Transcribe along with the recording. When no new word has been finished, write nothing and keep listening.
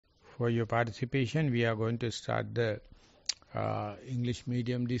for your participation. We are going to start the English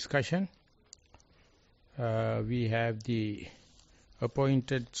medium discussion. We have the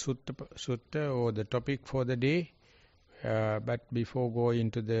appointed sutta or the topic for the day. But before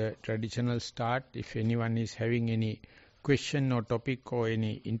going to the traditional start, if anyone is having any question or topic or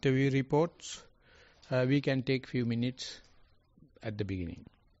any interview reports, we can take few minutes at the beginning.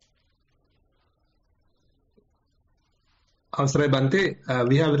 Avasaraya Bhante,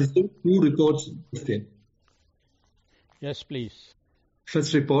 we have received few reports. Yes, please.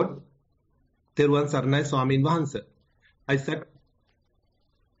 First report, Thero Saranai Swamin Wahanse.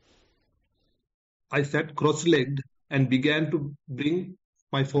 I sat cross-legged and began to bring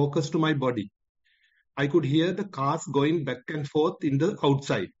my focus to my body. I could hear the cars going back and forth in the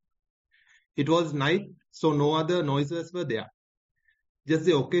outside. It was night, so no other noises were there. Just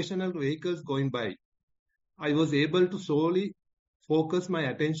the occasional vehicles going by. I was able to slowly focus my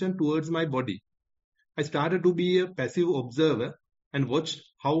attention towards my body. I started to be a passive observer and watched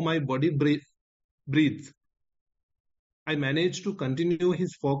how my body breathes. I managed to continue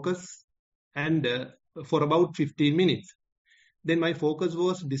his focus and for about 15 minutes. Then my focus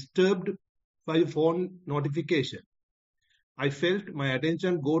was disturbed by a phone notification. I felt my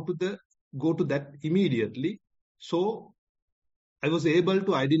attention go to that immediately. So I was able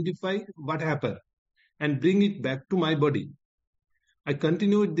to identify what happened and bring it back to my body. I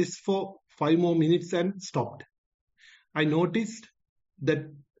continued this for 5 more minutes and stopped. I noticed that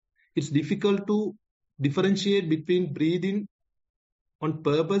it's difficult to differentiate between breathing on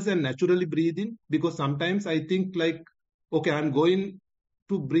purpose and naturally breathing, because sometimes I think like, okay, I'm going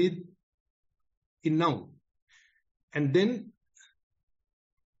to breathe in now and then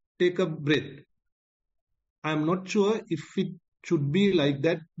take a breath. I'm not sure if it should be like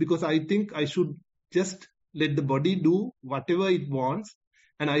that, because I think I should just let the body do whatever it wants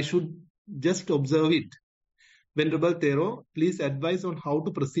and I should just observe it. Venerable Thero, please advise on how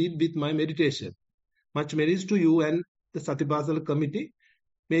to proceed with my meditation. Much merits to you and the Satipasala committee.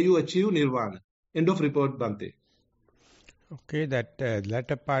 May you achieve nirvana. End of report, Bhante. Okay, that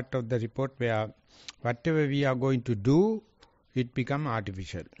latter part of the report where whatever we are going to do, it becomes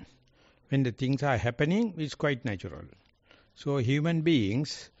artificial. When the things are happening, it's quite natural. So human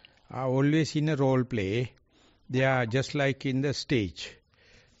beings are always in a role play. They are just like in the stage.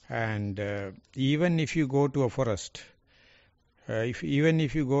 And even if you go to a forest, even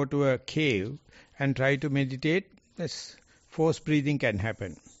if you go to a cave and try to meditate, this forced breathing can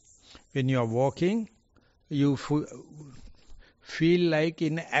happen. When you are walking, you feel like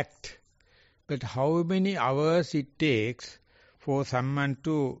in act. But how many hours it takes for someone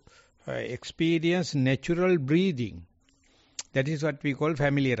to experience natural breathing? That is what we call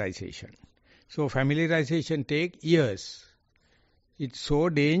familiarization. So familiarization takes years. It's so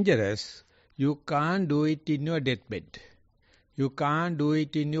dangerous, you can't do it in your deathbed. You can't do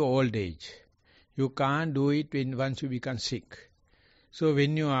it in your old age. You can't do it once you become sick. So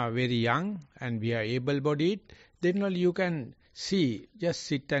when you are very young and we are able-bodied, then only you can see, just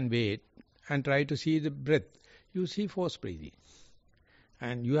sit and wait and try to see the breath. You see forced breathing.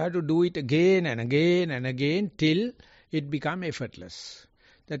 And you have to do it again and again and again till it becomes effortless.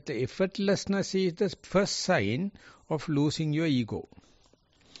 That the effortlessness is the first sign of losing your ego.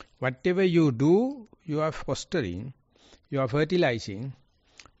 Whatever you do, you are fostering, you are fertilizing,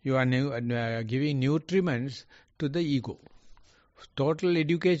 you are giving nutriments to the ego. Total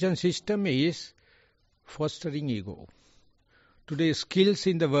education system is fostering ego. Today's skills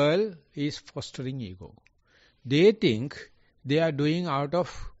in the world is fostering ego. They think they are doing out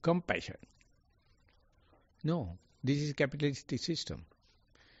of compassion. No, this is capitalistic system.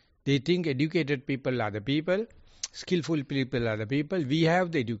 They think educated people are the people, skillful people are the people. We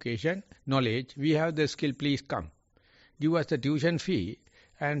have the education, knowledge, we have the skill, please come. Give us the tuition fee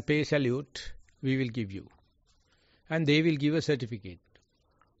and pay salute, we will give you. And they will give a certificate.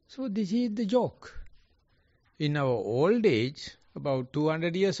 So this is the joke. In our old age, about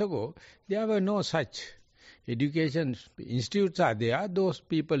 200 years ago, there were no such education institutes are there. Those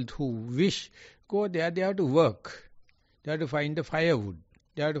people who wish go there, they have to work. They have to find the firewood.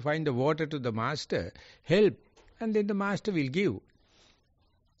 They have to find the water to the master, help, and then the master will give.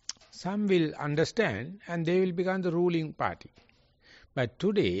 Some will understand and they will become the ruling party. But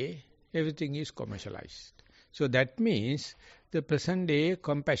today, everything is commercialized. So that means the present day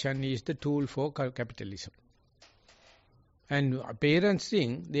compassion is the tool for capitalism. And parents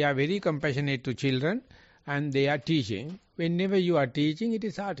think they are very compassionate to children and they are teaching. Whenever you are teaching, it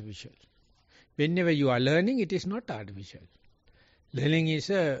is artificial. Whenever you are learning, it is not artificial. Learning is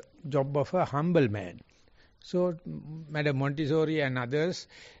a job of a humble man. So, Madam Montessori and others,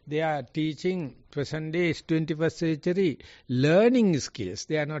 they are teaching present day 21st century learning skills.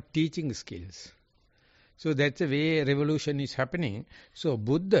 They are not teaching skills. So that's the way revolution is happening. So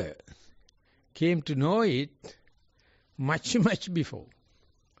Buddha came to know it much, much before.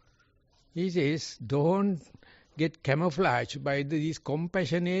 He says, don't get camouflaged by these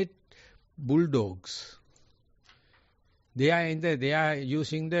compassionate bulldogs. They are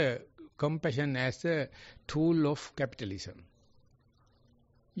using the compassion as a tool of capitalism.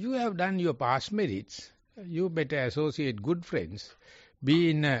 You have done your past merits. You better associate good friends, be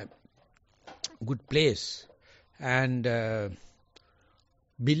in a good place, and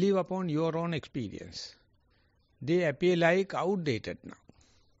believe upon your own experience. They appear like outdated now.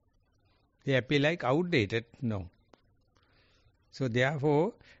 They appear like outdated now. So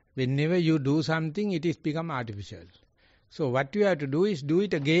therefore, whenever you do something, it is become artificial. So what you have to do is do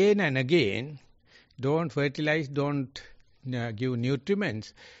it again and again. Don't fertilize, don't give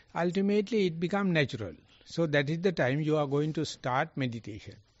nutriments. Ultimately, it becomes natural. So that is the time you are going to start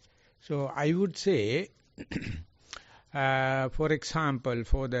meditation. So I would say, for example,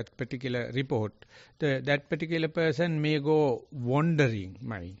 for that particular report, that particular person may go wandering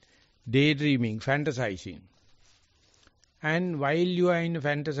mind, daydreaming, fantasizing. And while you are in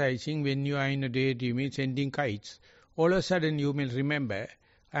fantasizing, when you are in a daydreaming, sending kites, all of a sudden you will remember,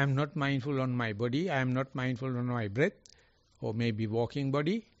 I am not mindful on my body, I am not mindful on my breath, or maybe walking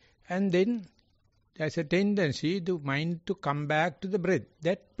body, and then there's a tendency to mind to come back to the breath.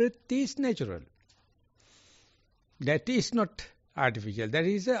 That breath is natural. That is not artificial. That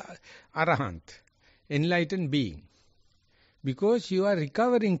is a arahant, enlightened being. Because you are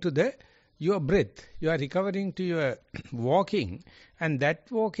recovering to your breath, you are recovering to your walking, and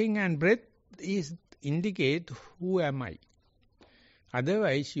that walking and breath is indicate who am I.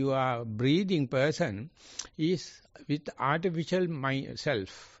 Otherwise, you are breathing person is with artificial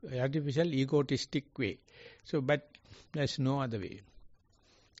self, artificial egotistic way. So, but there's no other way.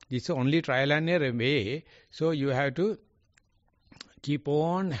 This is only trial and error way. So you have to keep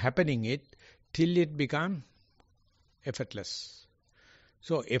on happening it till it become effortless.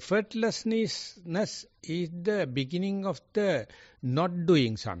 So effortlessness is the beginning of the not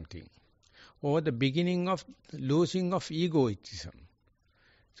doing something, or the beginning of losing of egoism.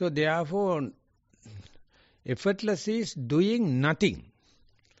 So therefore, effortless is doing nothing.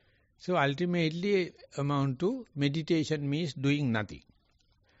 So ultimately amount to meditation means doing nothing.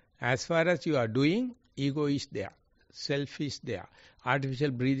 As far as you are doing, ego is there, self is there,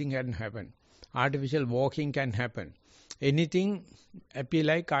 artificial breathing can happen, artificial walking can happen. Anything appear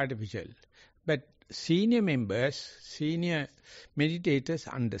like artificial. But senior members, senior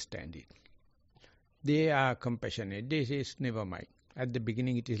meditators understand it. They are compassionate. This is never mind. At the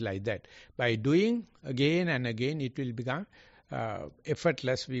beginning it is like that. By doing again and again it will become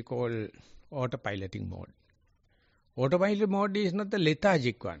effortless, we call autopiloting mode. Autopilot mode is not the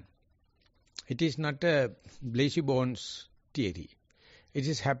lethargic one. It is not a lazy bones theory. It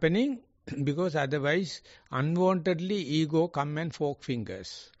is happening because otherwise unwantedly ego come and fork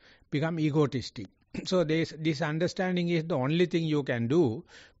fingers, become egotistic. So this understanding is the only thing you can do,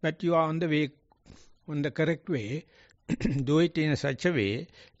 but you are on the way, on the correct way. Do it in such a way,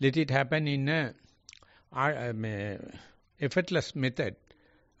 let it happen in a effortless method.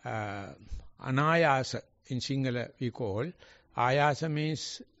 Anayasa in Sinhala we call. Ayasa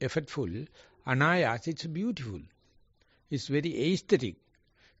means effortful. Anayasa, it's beautiful. It's very aesthetic.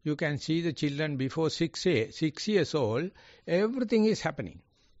 You can see the children before 6 years old, everything is happening.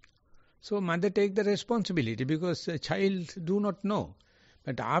 So mother take the responsibility because the child do not know.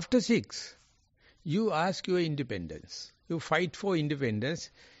 But after 6, you ask your independence. You fight for independence,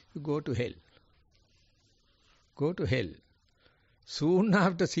 you go to hell. Go to hell. Soon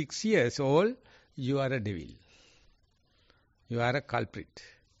after 6 years old, you are a devil. You are a culprit.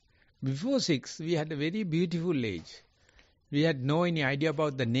 Before 6, we had a very beautiful age. We had no any idea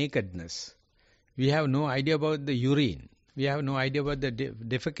about the nakedness. We have no idea about the urine. We have no idea about the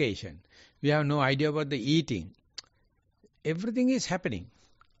defecation. We have no idea about the eating. Everything is happening.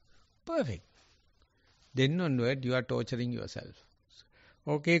 Perfect. Then onward, you are torturing yourself.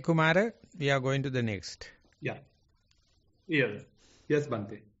 Okay, Kumara, we are going to the next. Yeah. Yes,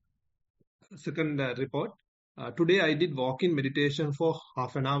 Bhante. Second report. Today I did walk-in meditation for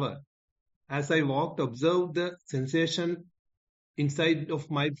half an hour. As I walked, observed the sensation inside of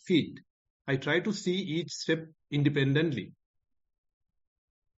my feet. I tried to see each step independently.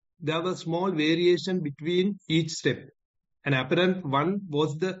 There was small variation between each step. An apparent one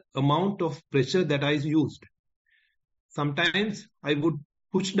was the amount of pressure that I used. Sometimes I would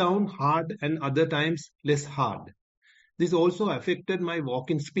push down hard and other times less hard. This also affected my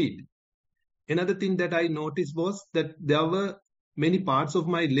walking speed. Another thing that I noticed was that there were many parts of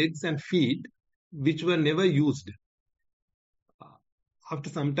my legs and feet which were never used. After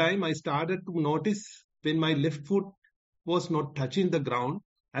some time, I started to notice when my left foot was not touching the ground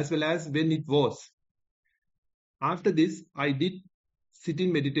as well as when it was. After this, I did sit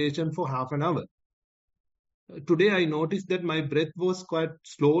in meditation for half an hour. Today, I noticed that my breath was quite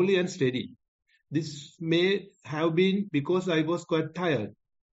slowly and steady. This may have been because I was quite tired.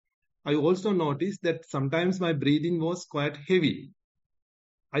 I also noticed that sometimes my breathing was quite heavy.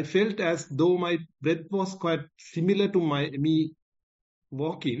 I felt as though my breath was quite similar to me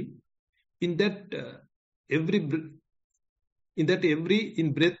walking. In that every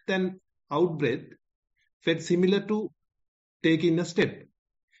in breath and out breath felt similar to taking a step.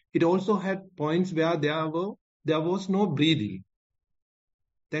 It also had points where there was no breathing.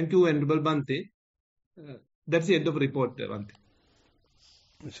 Thank you, Venerable Bhante. That's the end of the report, Bhante.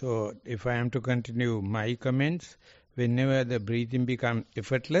 So, if I am to continue my comments, whenever the breathing becomes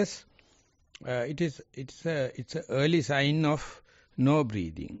effortless, it's a early sign of no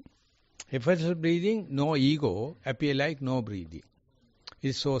breathing. Effortless breathing, no ego, appear like no breathing.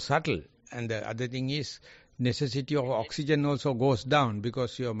 It's so subtle. And the other thing is, necessity of oxygen also goes down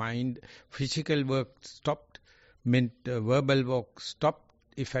because your mind, physical work stopped, verbal work stopped,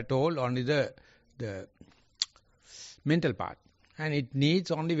 if at all, only the mental part. And it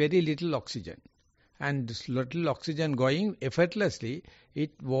needs only very little oxygen. And this little oxygen going effortlessly,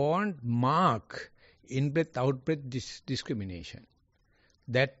 it won't mark in-breath, out-breath discrimination.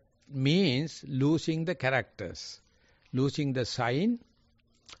 That means losing the characters, losing the sign,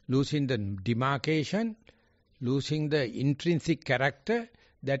 losing the demarcation, losing the intrinsic character.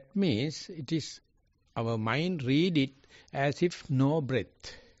 That means it is our mind read it as if no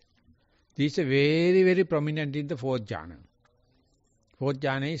breath. This is very, very prominent in the fourth jhana. Fourth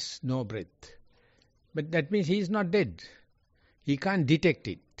jhana is no breath. But that means he is not dead. He can't detect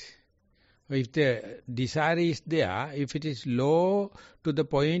it. If the desire is there, if it is low to the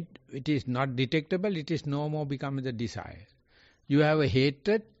point it is not detectable, it is no more become the desire. You have a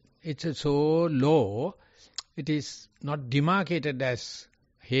hatred, it's so low, it is not demarcated as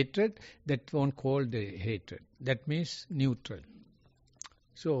hatred, that won't call the hatred. That means neutral.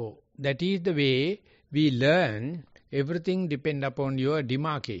 So, that is the way we learn. Everything depend upon your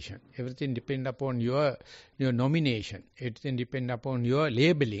demarcation. Everything depend upon your nomination. Everything depend upon your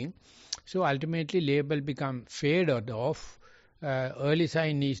labeling. So ultimately label become faded off. Early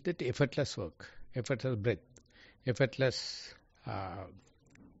sign is that effortless work, effortless breath, effortless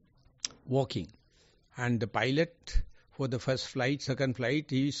walking. And the pilot for the first flight, second flight,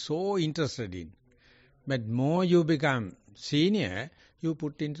 he is so interested in. But more you become senior, you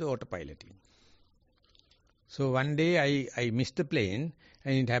put into autopiloting. So one day I missed the plane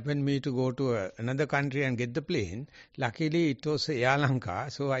and it happened me to go to another country and get the plane. Luckily it was Air Lanka,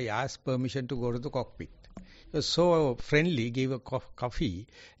 so I asked permission to go to the cockpit. He was so friendly, gave a coffee.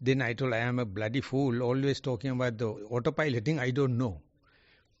 Then I told I am a bloody fool, always talking about the autopiloting, I don't know.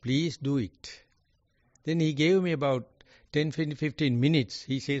 Please do it. Then he gave me about 10-15 minutes.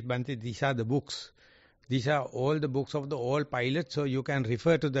 He says, Bhante, these are the books. These are all the books of the all pilots, so you can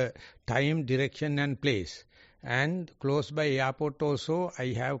refer to the time, direction and place. And close by airport also,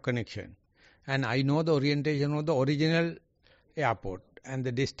 I have connection. And I know the orientation of the original airport. And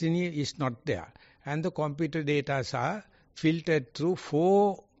the destiny is not there. And the computer data are filtered through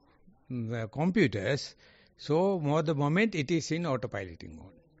 4 computers. So, more the moment it is in autopiloting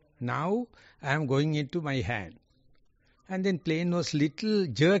mode. Now, I am going into my hand. And then plane was little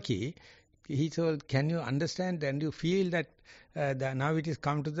jerky. He told, can you understand and you feel that now it is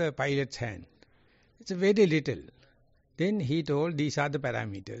come to the pilot's hand. It's a very little. Then he told, these are the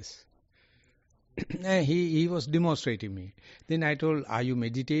parameters. he was demonstrating me. Then I told, are you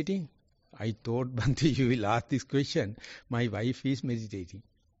meditating? I thought, Bhante, you will ask this question. My wife is meditating.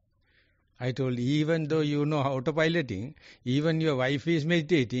 I told, even though you know autopiloting, even your wife is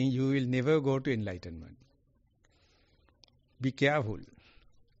meditating, you will never go to enlightenment. Be careful.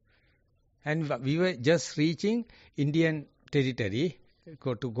 And we were just reaching Indian territory,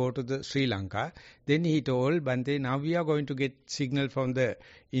 go to the Sri Lanka. Then he told, Bhante, now we are going to get signal from the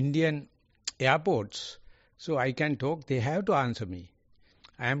Indian airports. So I can talk, they have to answer me.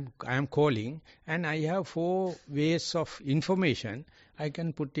 I am calling and I have 4 ways of information I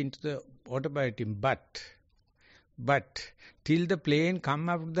can put into the autopiloting. But till the plane come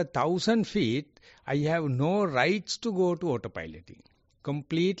up to the 1,000 feet, I have no rights to go to autopiloting.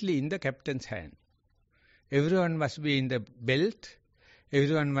 Completely in the captain's hand. Everyone must be in the belt.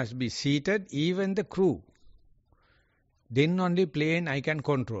 Everyone must be seated, even the crew. Then only plane I can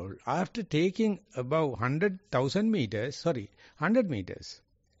control. After taking above 100,000 meters, 100 meters,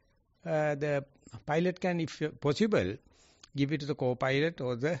 the pilot can, if possible, give it to the co-pilot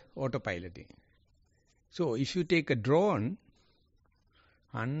or the autopiloting. So if you take a drone,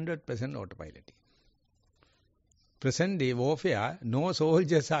 100% autopiloting. Present day warfare, no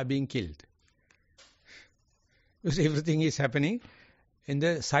soldiers are being killed. Because everything is happening in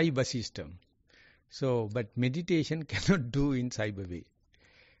the cyber system. So, but meditation cannot do in cyber way.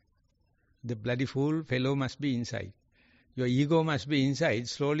 The bloody fool fellow must be inside. Your ego must be inside.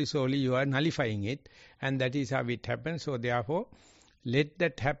 Slowly, slowly you are nullifying it. And that is how it happens. So therefore, let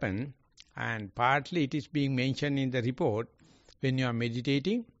that happen. And partly it is being mentioned in the report. When you are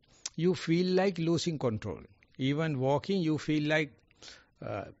meditating, you feel like losing control. Even walking, you feel like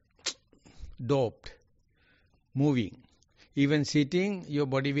doped, moving. Even sitting, your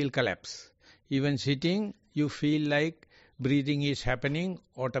body will collapse. Even sitting, you feel like breathing is happening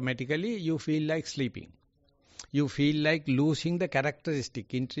automatically. You feel like sleeping. You feel like losing the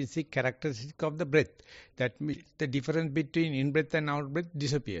characteristic, intrinsic characteristic of the breath. That means the difference between in-breath and out-breath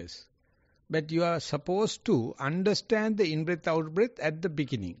disappears. But you are supposed to understand the in-breath, out-breath at the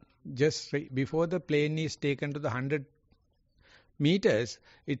beginning. Just before the plane is taken to the 100 meters,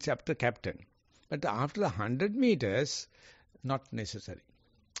 it's up to captain. But after the 100 meters, not necessary.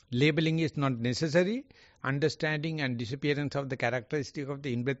 Labeling is not necessary. Understanding and disappearance of the characteristic of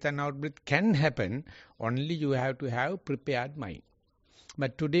the in-breath and out-breath can happen. Only you have to have prepared mind.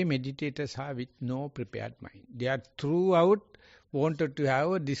 But today meditators have with no prepared mind. They are throughout wanted to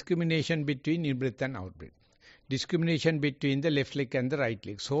have a discrimination between in-breath and out-breath. Discrimination between the left leg and the right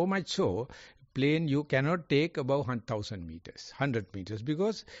leg. So much so, plane you cannot take above 1,000 meters, 100 meters,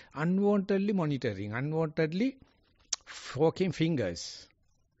 because unwantedly monitoring, unwantedly forking fingers.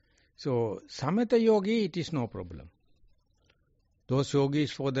 So, Samatha yogi, it is no problem. Those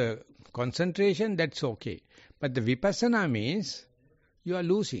yogis for the concentration, that's okay. But the vipassana means you are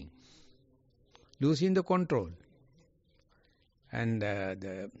losing the control. And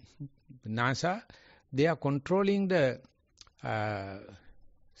the NASA, they are controlling the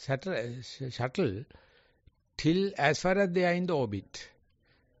shuttle till as far as they are in the orbit.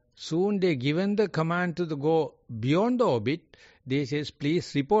 Soon they given the command to go beyond the orbit. They says,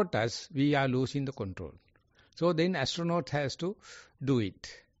 please report us, we are losing the control. So then astronaut has to do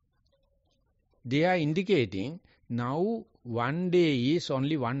it. They are indicating now one day is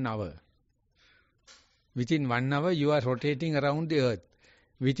only 1 hour. Within 1 hour you are rotating around the earth.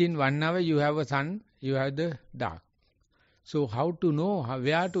 Within 1 hour you have a sun, you have the dark. So how to know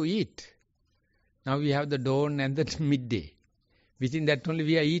where to eat? Now we have the dawn and the midday. Within that only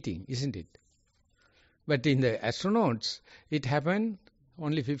we are eating, isn't it? But in the astronauts, it happened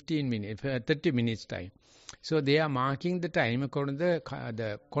only 15 minutes, 30 minutes time. So they are marking the time according to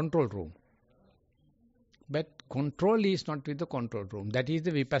the control room. But control is not with the control room. That is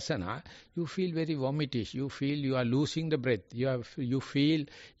the vipassana. You feel very vomitish. You feel you are losing the breath. You feel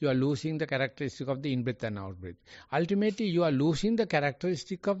you are losing the characteristic of the in-breath and out-breath. Ultimately, you are losing the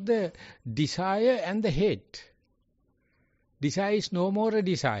characteristic of the desire and the hate. Desire is no more a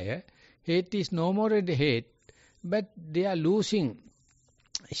desire. Hate is no more a hate. But they are losing,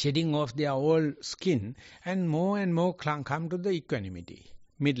 shedding off their old skin, and more come to the equanimity,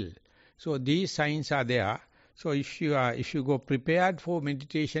 middle. So these signs are there. So if you go prepared for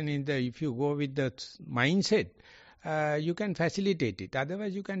meditation if you go with the mindset, you can facilitate it.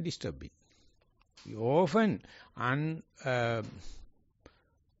 Otherwise you can disturb it. You often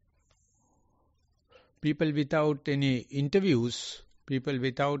people without any interviews, people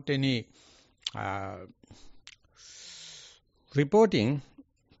without any reporting,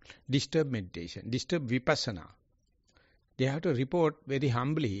 disturb meditation, disturb vipassana. They have to report very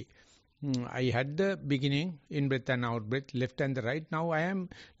humbly. I had the beginning, in-breath and out-breath, left and the right. Now I am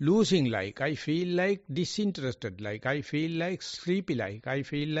losing like, I feel like disinterested like, I feel like sleepy like, I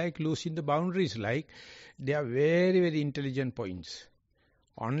feel like losing the boundaries like. They are very, very intelligent points.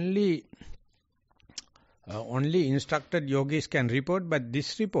 Only instructed yogis can report, but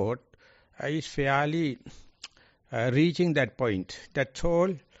this report is fairly reaching that point. That's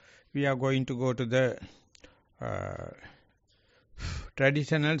all. We are going to go to the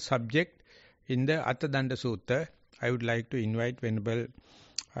traditional subject in the Atthadanda Sutta. I would like to invite Venerable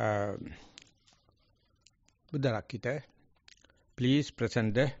Buddharakkhita. Please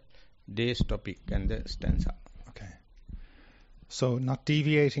present the day's topic and the stanza. Okay. So, not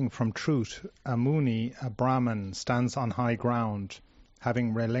deviating from truth, a Muni, a Brahman, stands on high ground.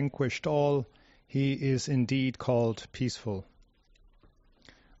 Having relinquished all, he is indeed called peaceful.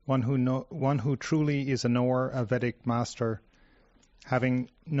 one who truly is a knower, a Vedic master, having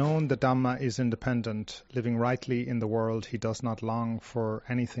known the Dhamma is independent, living rightly in the world, he does not long for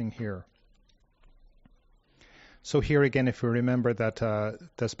anything here. So here again, if we remember that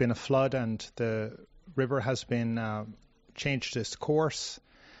there's been a flood and the river has been changed its course,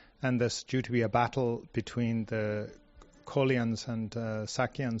 and there's due to be a battle between the Kolyans and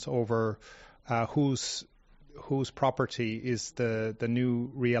Sakyans over whose property is the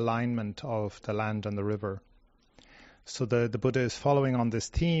new realignment of the land and the river. So the Buddha is following on this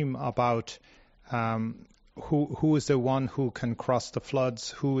theme about who is the one who can cross the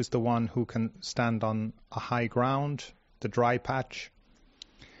floods, who is the one who can stand on a high ground, the dry patch.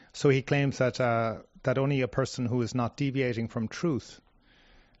 So he claims that only a person who is not deviating from truth,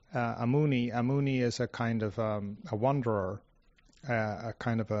 a muni is a kind of a wanderer, a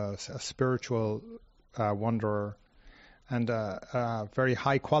kind of a spiritual wanderer, and a very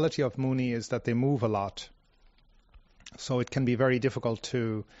high quality of muni is that they move a lot. So it can be very difficult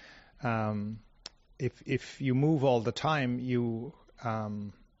to, if you move all the time,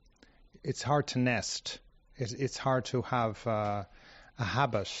 it's hard to nest. It's hard to have a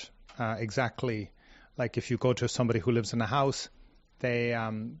habit exactly. Like if you go to somebody who lives in a house, they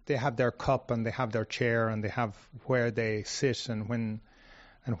have their cup and they have their chair and they have where they sit and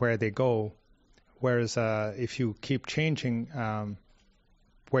where they go. Whereas if you keep changing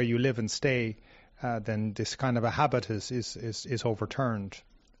where you live and stay, then this kind of a habit is overturned.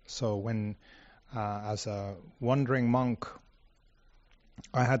 So when, as a wandering monk,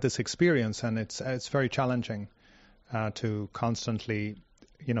 I had this experience, and it's very challenging to constantly,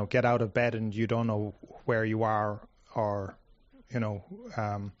 get out of bed and you don't know where you are or,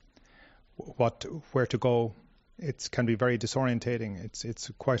 where to go. It can be very disorientating.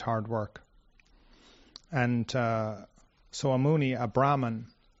 It's quite hard work. And so a muni, a Brahman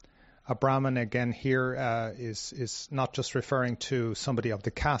again here is not just referring to somebody of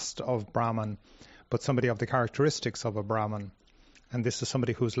the caste of Brahman, but somebody of the characteristics of a Brahman. And this is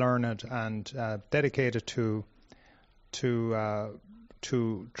somebody who's learned and dedicated to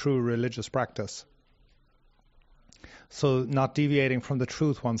true religious practice. So not deviating from the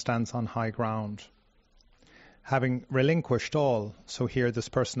truth, one stands on high ground. Having relinquished all, so here this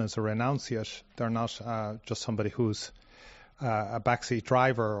person is a renunciate. They're not just somebody who's a backseat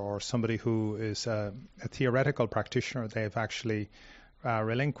driver or somebody who is a theoretical practitioner. They've actually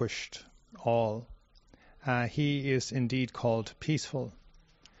relinquished all. He is indeed called peaceful.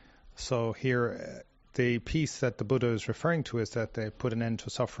 So here the peace that the Buddha is referring to is that they put an end to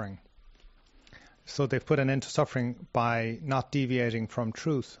suffering. So they've put an end to suffering by not deviating from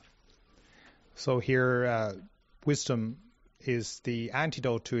truth. So here wisdom is the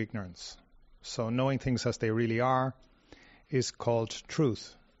antidote to ignorance. So knowing things as they really are is called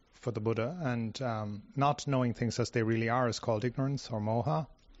truth for the Buddha, and not knowing things as they really are is called ignorance or moha.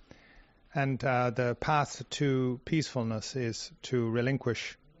 And the path to peacefulness is to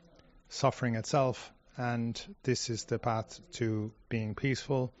relinquish suffering itself, and this is the path to being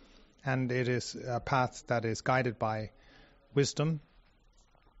peaceful, and it is a path that is guided by wisdom,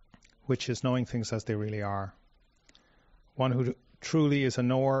 which is knowing things as they really are. One who truly is a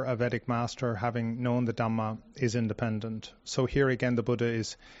knower, a Vedic master, having known the Dhamma, is independent. So here again the Buddha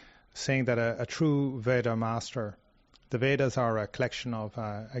is saying that a true Veda master, the Vedas are a collection of,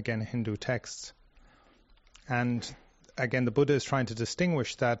 again, Hindu texts. And again, the Buddha is trying to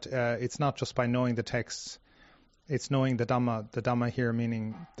distinguish that it's not just by knowing the texts, it's knowing the Dhamma here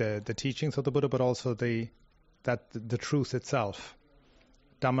meaning the teachings of the Buddha, but also the truth itself.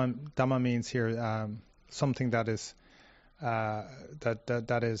 Dhamma means here something that is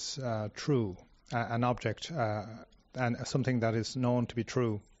that is true, an object, and something that is known to be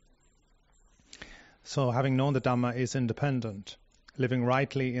true. So having known the Dhamma is independent, living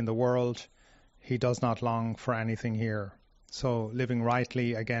rightly in the world, he does not long for anything here. So living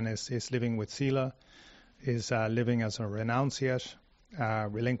rightly again is living with sila, is living as a renunciate,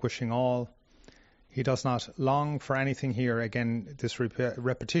 relinquishing all. He does not long for anything here. Again, this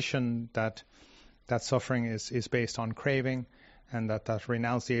repetition that suffering is based on craving, and that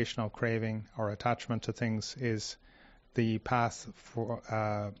renunciation of craving or attachment to things is the path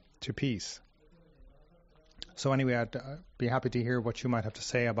to peace. So anyway, I'd be happy to hear what you might have to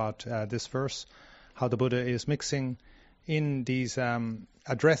say about this verse, how the Buddha is mixing in these,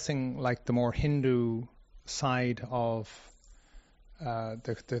 addressing like the more Hindu side of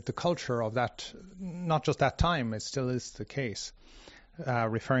the culture of that, not just that time, it still is the case,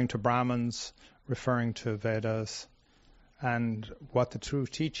 referring to Brahmins, referring to Vedas, and what the true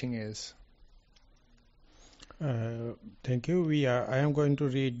teaching is. Thank you. I am going to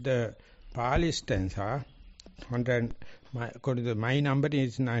read the Pali stanza. According to my number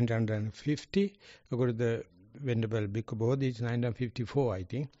is 950. According to the Venerable Bhikkhu Bodhi, it's 954, I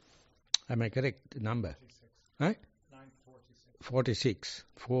think. Am I correct? Number? 946.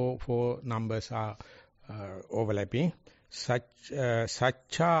 Four numbers are overlapping.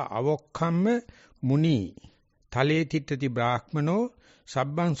 Sacha avokkamma muni tale tittati brahmano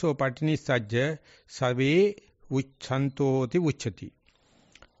sabbanso patinissajja save uchantoti uchati.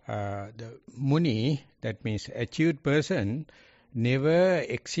 The muni, that means achieved person, never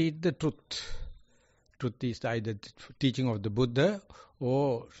exceed the truth. Truth is either the teaching of the Buddha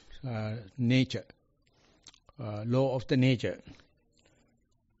or nature, law of the nature,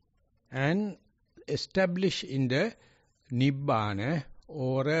 and establish in the Nibbana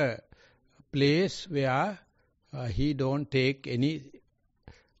or a place where he don't take any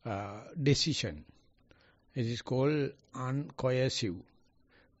decision. It is called uncoercive,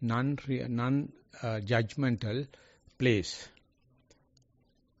 non-judgmental place.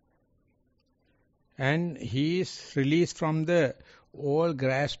 And he is released from the all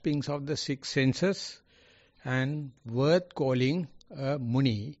graspings of the six senses and worth calling a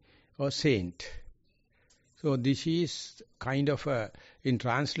muni or saint. So this is kind of in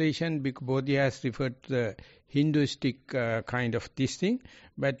translation, Bhikkhu Bodhi has referred to the Hinduistic kind of this thing,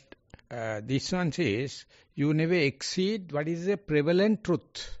 but this one says, you never exceed what is the prevalent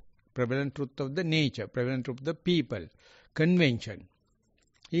truth of the nature, prevalent truth of the people, convention.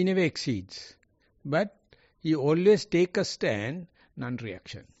 He never exceeds. But he always take a stand,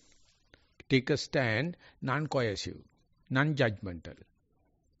 non-reaction. Take a stand, non-coercive, non-judgmental.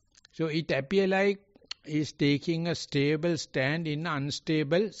 So it appears like he is taking a stable stand in an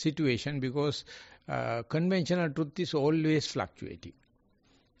unstable situation because conventional truth is always fluctuating.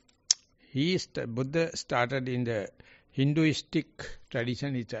 Buddha started in the Hinduistic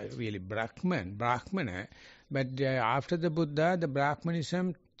tradition, it's really Brahmana, but after the Buddha, the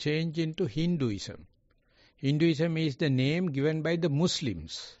Brahmanism changed into Hinduism. Hinduism is the name given by the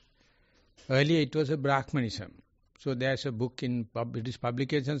Muslims. Earlier it was a Brahmanism. So there's a book in British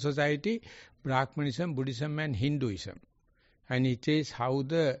Publication Society, Brahmanism, Buddhism and Hinduism. And it says how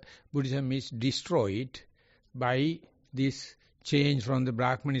the Buddhism is destroyed by this change from the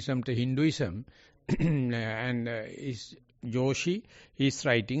Brahmanism to Hinduism. And Joshi is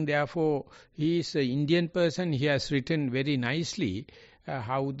writing, therefore he is an Indian person, he has written very nicely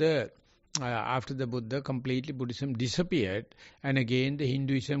how after the Buddha completely Buddhism disappeared and again the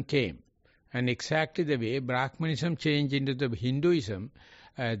Hinduism came. And exactly the way Brahmanism changed into the Hinduism,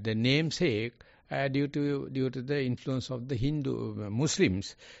 the namesake due to the influence of the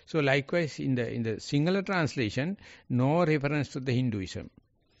Muslims. So likewise in the Sinhala translation, no reference to the Hinduism.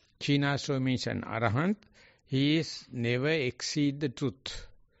 Chinastro means an arahant. He is never exceed the truth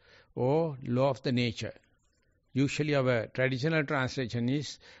or law of the nature. Usually our traditional translation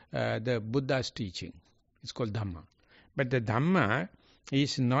is the Buddha's teaching. It's called Dhamma. But the Dhamma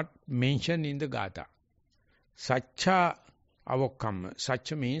is not mentioned in the Gatha. Sacha avokkamma.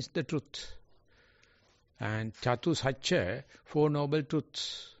 Sacha means the truth. And Chatu Sacha, four noble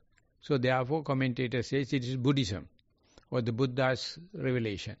truths. So therefore commentator says it is Buddhism or the Buddha's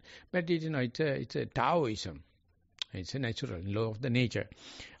revelation. But it's a Taoism. It's a natural law of the nature.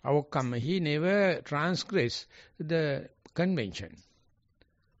 Avokkamma, he never transgress the convention.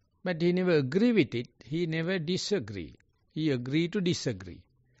 But he never agree with it. He never disagree. He agree to disagree.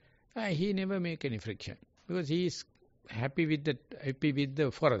 He never make any friction because he is happy with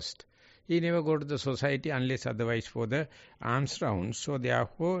the forest. He never go to the society unless otherwise for the alms rounds. So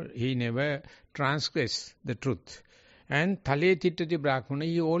therefore he never transgress the truth. And Thale Tittati Brahmana,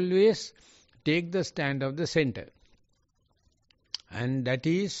 he always take the stand of the center. And that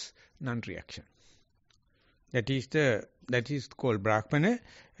is non-reaction. That is called Brahmana.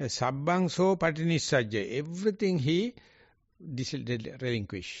 Sabbangso patinissajja. Everything he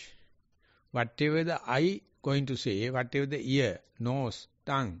relinquish. Whatever the eye going to say, whatever the ear, nose,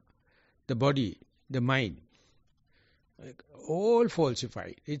 tongue, the body, the mind, all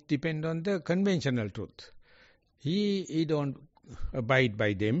falsified. It depends on the conventional truth. He don't abide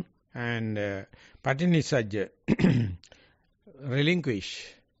by them and patinissajja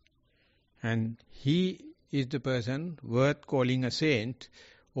relinquish. And he is the person worth calling a saint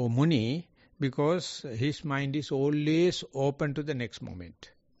or muni because his mind is always open to the next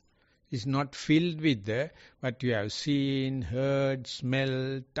moment. It's not filled with what you have seen, heard,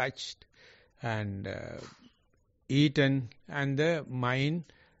 smelled, touched and eaten, and the mind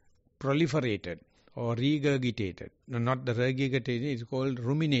proliferated or regurgitated. No, not the regurgitated, it's called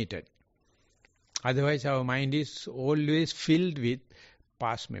ruminated. Otherwise, our mind is always filled with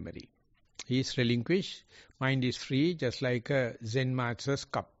past memory. He is relinquished, mind is free, just like a Zen master's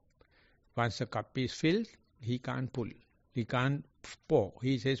cup. Once the cup is filled, he can't pull, he can't pour.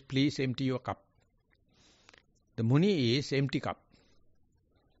 He says, please empty your cup. The Muni is empty cup.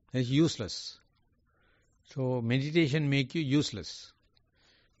 It's useless. So meditation make you useless.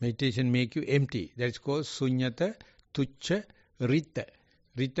 Meditation make you empty. That's called sunyata, tucca, rita.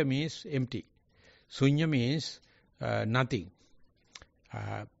 Rita means empty. Sunya means nothing.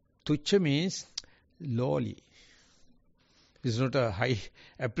 Tucca means lowly. It's not a high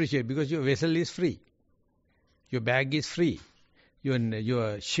appreciation because your vessel is free. Your bag is free.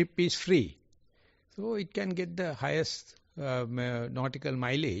 Your ship is free. So it can get the highest nautical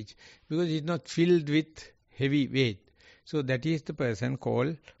mileage because it's not filled with heavy weight. So that is the person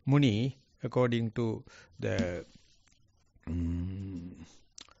called Muni according to the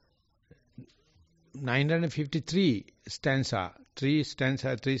 953 stanza. Three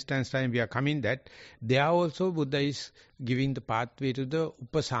stanza time we are coming that. There also Buddha is giving the pathway to the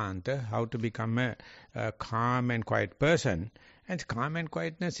upasanta, how to become a calm and quiet person. And calm and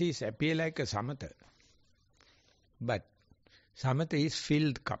quietness is appear like a samatha. But samatha is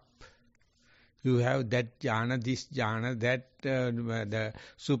filled cup. You have that jhana, this jhana, that the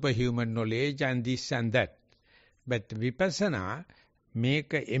superhuman knowledge and this and that. But vipassana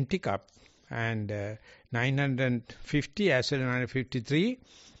make an empty cup and 950 as well as 953.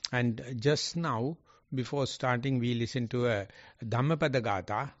 And just now, before starting, we listened to a Dhammapada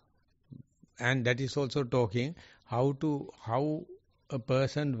Gatha, and that is also talking how a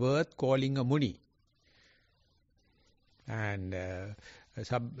person worth calling a Muni. And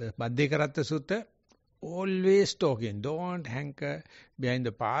Madhyakaratta Sutta always talking, don't hanker behind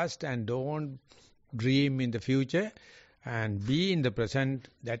the past and don't dream in the future and be in the present.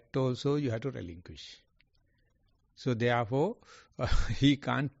 That also you have to relinquish. So therefore, he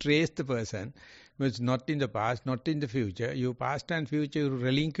can't trace the person. It's not in the past, not in the future. You past and future you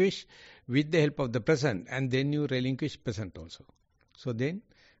relinquish with the help of the present, and then you relinquish present also. So then,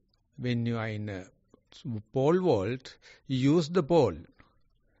 when you are in a pole vault, you use the pole.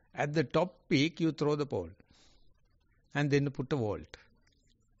 At the top peak, you throw the pole. And then you put a vault.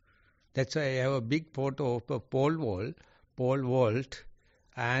 That's why I have a big photo of a pole vault,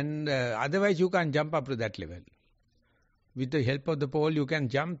 and otherwise you can't jump up to that level. With the help of the pole, you can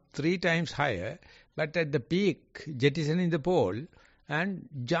jump 3 times higher, but at the peak, jettisoning the pole and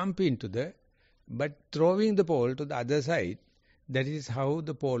jump into but throwing the pole to the other side, that is how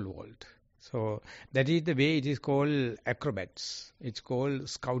the pole vault. So that is the way it is called acrobats. It's called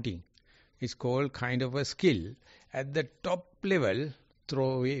scouting. It's called kind of a skill. At the top level,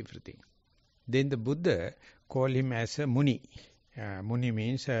 throw away everything. Then the Buddha called him as a Muni. Muni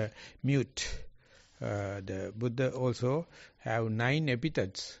means mute. The Buddha also have 9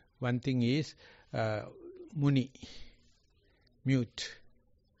 epithets. One thing is Muni, mute.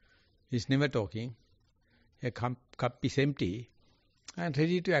 He's never talking. A cup is empty and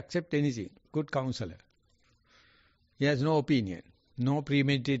ready to accept anything. Good counselor. He has no opinion, no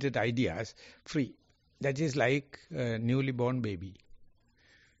premeditated ideas, free. That is like a newly born baby.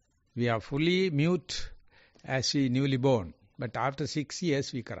 We are fully mute as we newly born, but after 6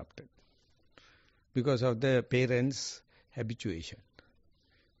 years we corrupted because of the parents' habituation.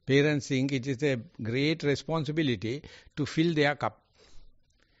 Parents think it is a great responsibility to fill their cup.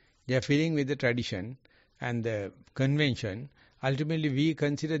 They are filling with the tradition and the convention. Ultimately, we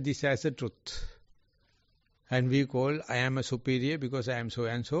consider this as a truth. And we call, I am a superior because I am so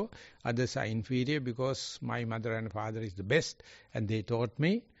and so. Others are inferior because my mother and father is the best and they taught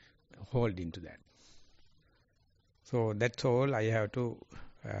me. Hold into that. So that's all I have to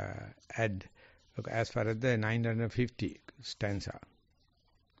add as far as the 950 stanza.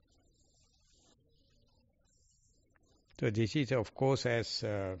 So this is of course as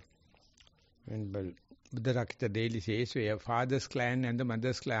when Buddha Rakita daily says, where father's clan and the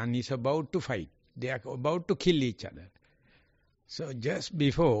mother's clan is about to fight. They are about to kill each other. So just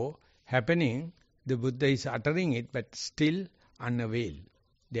before happening, the Buddha is uttering it, but still unavailed.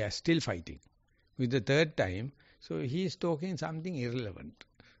 They are still fighting. With the third time, so he is talking something irrelevant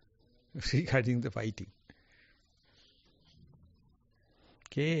regarding the fighting.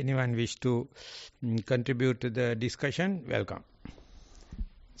 Okay, anyone wish to contribute to the discussion? Welcome.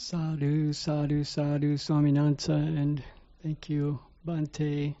 Sadhu, sadhu, sadhu, Swaminatha, and thank you,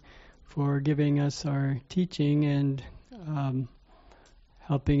 Bhante, for giving us our teaching and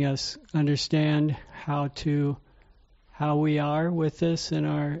helping us understand how we are with this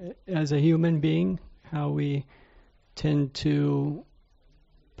as a human being, how we tend to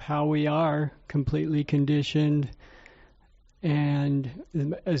how we are completely conditioned. And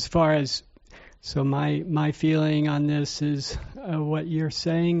as far as, so my feeling on this is what you're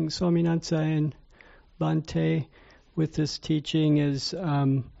saying, Swaminatha and Bhante, with this teaching is,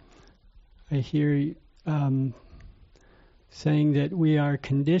 I hear saying that we are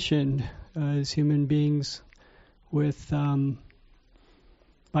conditioned as human beings with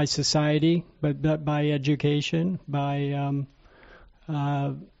by society, but by education, by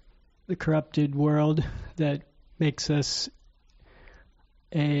the corrupted world that makes us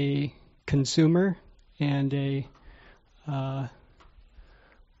a consumer and a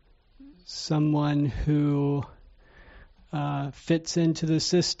someone who fits into the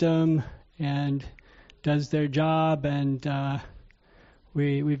system and does their job, and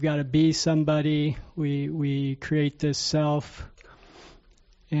we've got to be somebody. We create this self,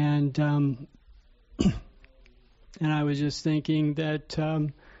 and I was just thinking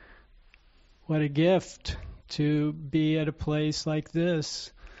that what a gift to be at a place like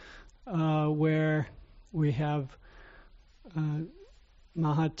this, where we have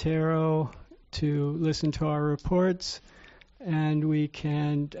Maha Thero to listen to our reports, and we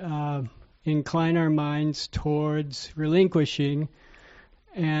can incline our minds towards relinquishing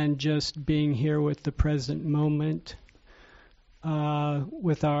and just being here with the present moment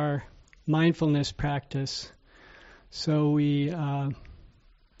with our mindfulness practice. So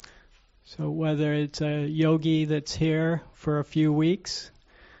so whether it's a yogi that's here for a few weeks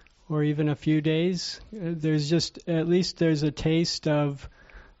or even a few days, there's a taste of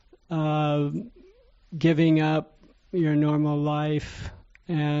giving up your normal life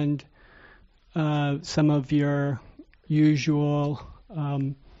and some of your usual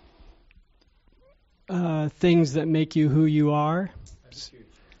things that make you who you are.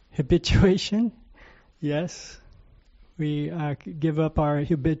 Habituation. Yes. We give up our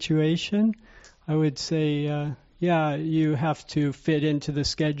habituation. I would say, you have to fit into the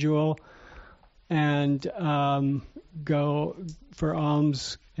schedule and go for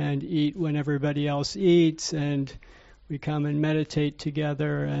alms and eat when everybody else eats, and we come and meditate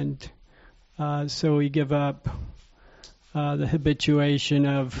together, and so we give up the habituation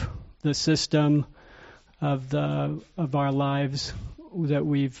of the system of our lives that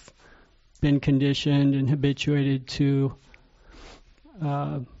we've been conditioned and habituated to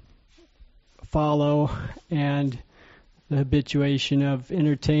follow, and the habituation of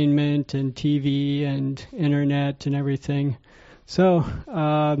entertainment and TV and internet and everything. So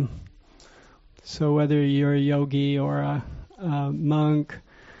whether you're a yogi or a monk,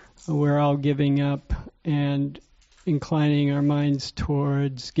 we're all giving up and inclining our minds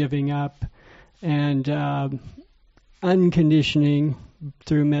towards giving up and unconditioning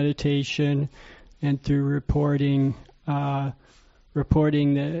through meditation and through reporting the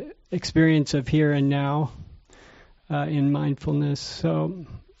experience of here and now in mindfulness. So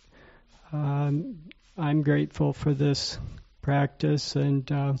I'm grateful for this practice,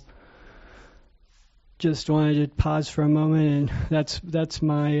 and just wanted to pause for a moment, and that's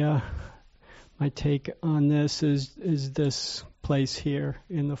my take on this is this place here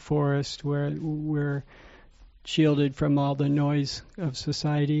in the forest where we're shielded from all the noise of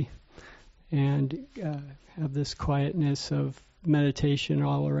society and have this quietness of meditation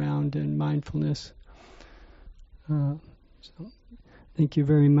all around and mindfulness. So thank you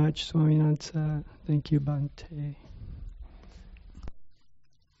very much, Swaminatha. Thank you, Bhante.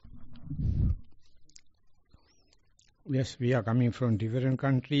 Yes, we are coming from different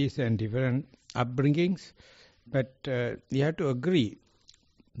countries and different upbringings, but we have to agree,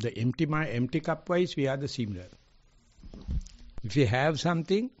 the empty cup wise, we are the similar. If we have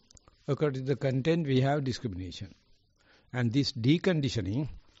something, according to the content, we have discrimination. And this deconditioning,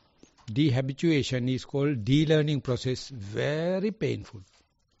 dehabituation is called de-learning process, very painful.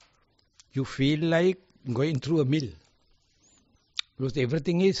 You feel like going through a mill, because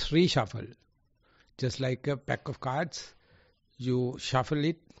everything is reshuffled. Just like a pack of cards, you shuffle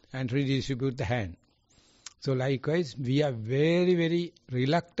it and redistribute the hand. So likewise, we are very, very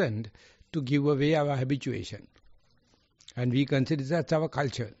reluctant to give away our habituation. And we consider that's our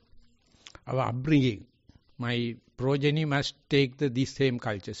culture, our upbringing. My progeny must take this same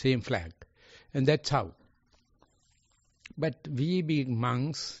culture, same flag. And that's how. But we being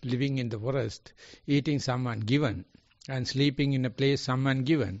monks, living in the forest, eating someone given, and sleeping in a place someone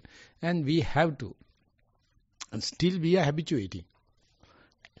given, and we have to. And still we are habituating.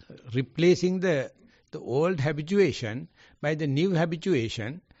 Replacing the old habituation by the new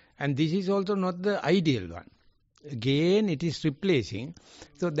habituation, and this is also not the ideal one. Again, it is replacing.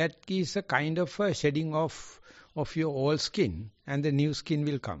 So that is a kind of a shedding of of your old skin and the new skin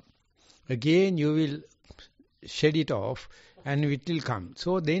will come. Again you will shed it off and it will come.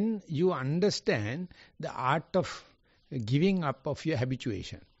 So then you understand the art of giving up of your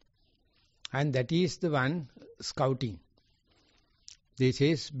habituation. And that is the one scouting. They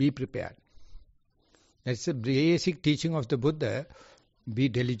says, be prepared. That's the basic teaching of the Buddha. Be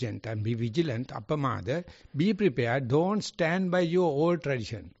diligent and be vigilant, appamada. Be prepared. Don't stand by your old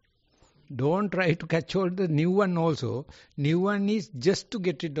tradition. Don't try to catch hold of the new one also. New one is just to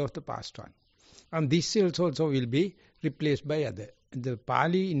get rid of the past one. And this also will be replaced by other. The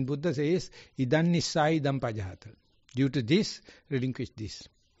Pali in Buddha says, Idan Nissai Idam Pajahata. Due to this, relinquish this.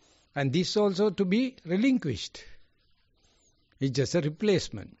 And this also to be relinquished. It's just a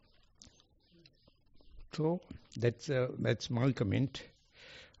replacement. So, that's my comment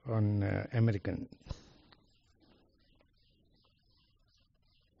on American.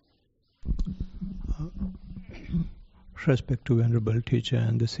 Respect to Venerable Teacher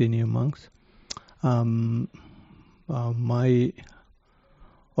and the senior monks. My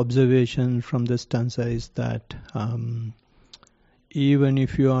observation from the stanza is that even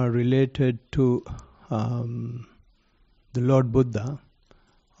if you are related to the Lord Buddha,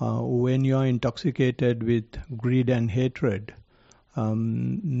 when you are intoxicated with greed and hatred,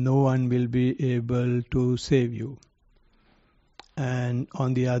 no one will be able to save you. And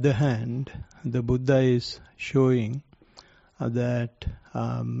on the other hand, the Buddha is showing that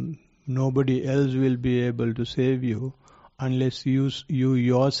nobody else will be able to save you unless you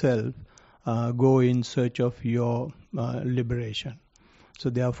yourself go in search of your liberation. So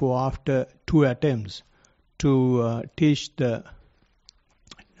therefore, after 2 attempts to teach the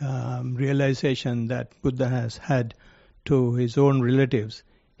realization that Buddha has had to his own relatives,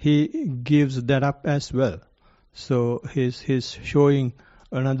 he gives that up as well. So he's showing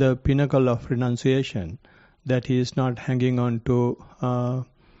another pinnacle of renunciation, that he is not hanging on to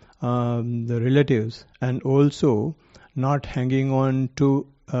the relatives, and also not hanging on to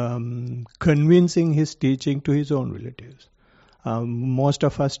convincing his teaching to his own relatives. Most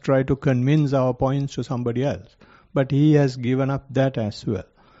of us try to convince our points to somebody else, but he has given up that as well.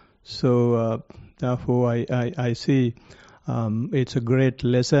 So therefore I see it's a great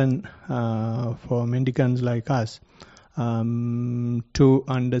lesson for mendicants like us to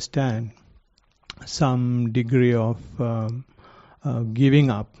understand some degree of giving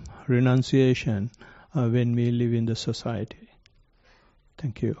up, renunciation when we live in the society.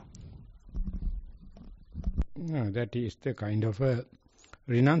 Thank you. No, that is the kind of a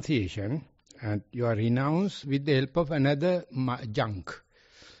renunciation, and you are renounced with the help of another junk,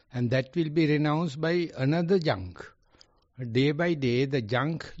 and that will be renounced by another junk. Day by day, the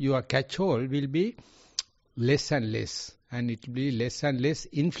junk you are catch hold will be less and less, and it will be less and less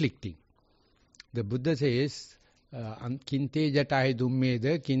inflicting. The Buddha says, Kinte jatahe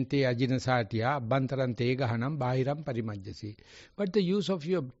dummeda, kinte ajinasatya, abbantarante gahanam, bahiram parimajjasi. But the use of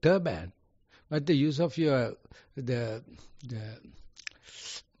your turban, but the use of your the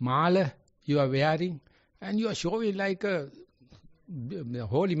mala you are wearing, and you are showing like a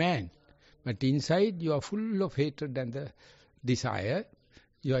holy man. But inside you are full of hatred and the desire.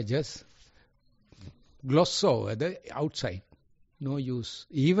 You are just gloss over the outside. No use.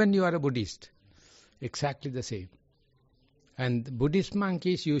 Even you are a Buddhist. Exactly the same. And the Buddhist monk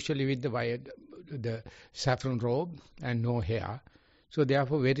is usually with the saffron robe and no hair. So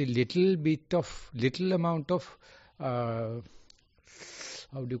therefore very little amount of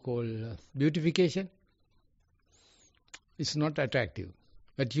beautification. It's not attractive.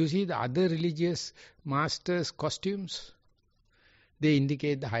 But you see the other religious masters' costumes, they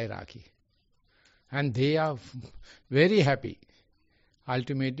indicate the hierarchy. And they are very happy.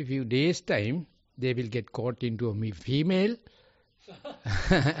 Ultimately, few days' time, they will get caught into a female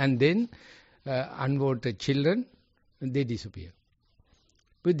and then unwanted children, and they disappear.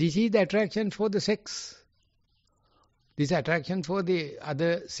 But this is the attraction for the sex. This attraction for the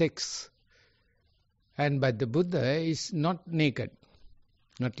other sex. But the Buddha is not naked.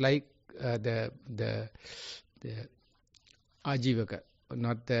 Not like the Ajivaka,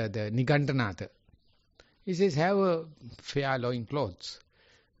 not the Nigantanatha. He says, have a fair loin clothes,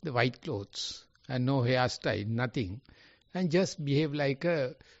 the white clothes, and no hairstyle, nothing, and just behave like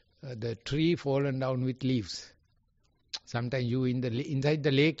the tree fallen down with leaves. Sometimes you inside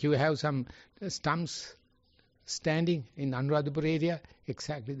the lake you have some stumps standing in Anuradhapur area,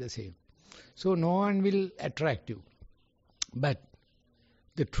 exactly the same. So no one will attract you. But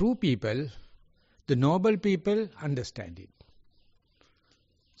the true people, the noble people understand it.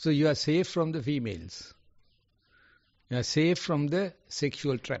 So you are safe from the females. You are safe from the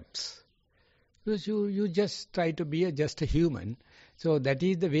sexual traps. Because you just try to be just a human. So that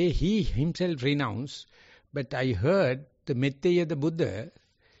is the way he himself renounced. But I heard the Metteya, the Buddha,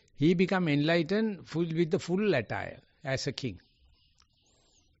 he become enlightened with the full attire as a king.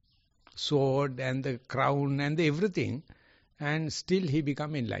 Sword and the crown and the everything, and still he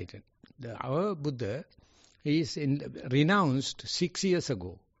become enlightened. Our Buddha is renounced 6 years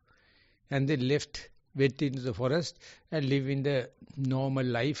ago, and they went into the forest and live in the normal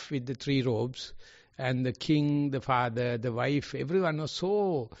life with the 3 robes, and the king, the father, the wife, everyone was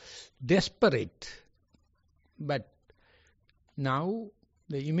so desperate. But now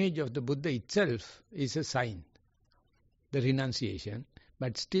the image of the Buddha itself is a sign, the renunciation.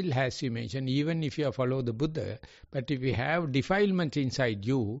 But still, as you mentioned, even if you follow the Buddha, but if you have defilement inside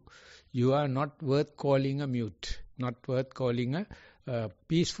you, you are not worth calling a mute, not worth calling a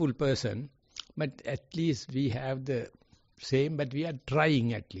peaceful person. But at least we have the same, but we are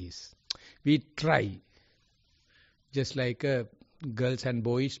trying at least. We try. Just like girls and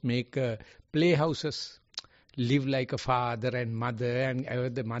boys make playhouses, live like a father and mother and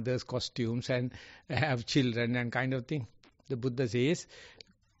have the mother's costumes and have children and kind of thing. The Buddha says,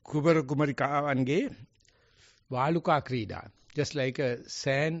 Kumara Kumarikavange Valuka Krida. Just like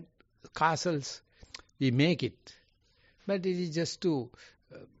sand castles, we make it. But it is just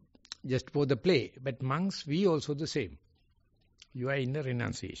for the play. But monks, we also the same. You are in the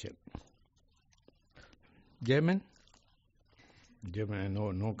renunciation. German? German,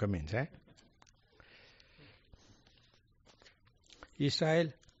 no comments, eh?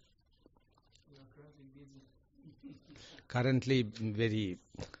 Israel? Currently very,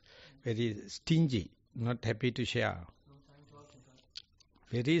 very stingy, not happy to share.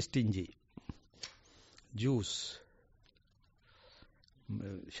 Very stingy. Jews.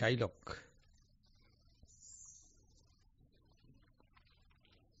 Shylock.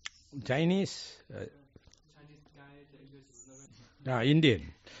 Chinese.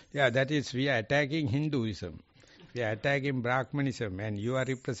 Indian. Yeah, that is, we are attacking Hinduism. We are attacking Brahmanism, and you are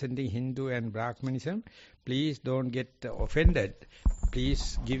representing Hindu and Brahmanism. Please don't get offended.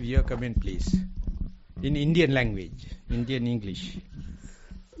 Please give your comment, please. In Indian language, Indian English.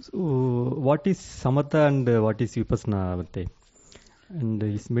 So, what is samatha and what is vipassana, Bhante? And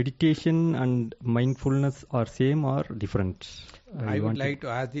is meditation and mindfulness are same or different? I would like to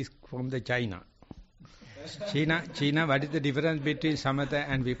ask this from the China. China, what is the difference between samatha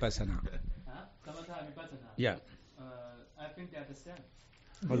and vipassana? Samatha and vipassana? Yeah. I think they are the same.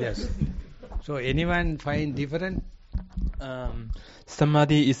 Oh, yes. So anyone find different?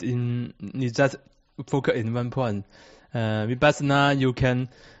 Samadhi is just focus in one point. Vipassana, you can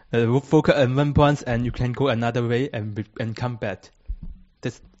focus on one point and you can go another way and come back.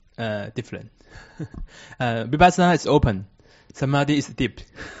 That's different. Vipassana is open. Samadhi is deep.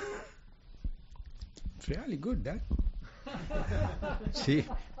 Fairly good, huh?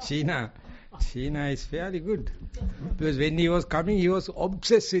 China is fairly good. Because when he was coming, he was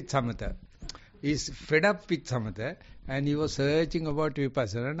obsessed with samatha. He's fed up with samatha and he was searching about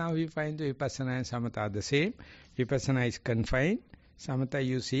vipassana. Now we find vipassana and samatha are the same. Vipassana is confined. Samatha,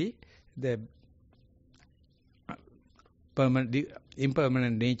 you see the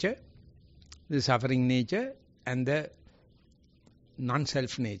impermanent nature, the suffering nature, and the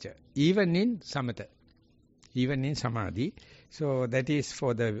non-self nature. Even in samatha, even in samadhi. So that is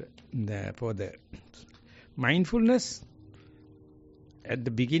for the mindfulness. At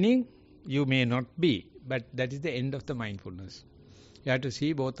the beginning, you may not be, but that is the end of the mindfulness. You have to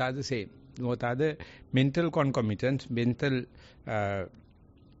see both are the same. Both are the mental concomitants, mental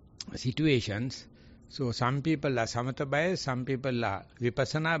situations. So some people are samatha biased, some people are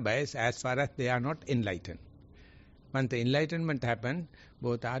vipassana biased as far as they are not enlightened. When the enlightenment happens,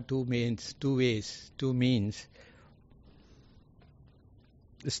 both are two means.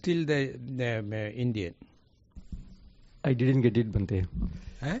 Still the Indian. I didn't get it, Bhante.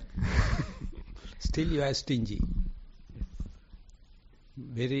 Huh? Still you are stingy.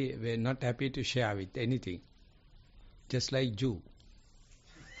 Very not happy to share with anything. Just like Jew.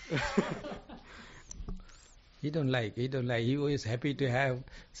 He don't like. He always happy to have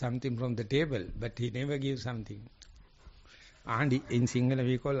something from the table, but he never gives something. Andi, in Sinhala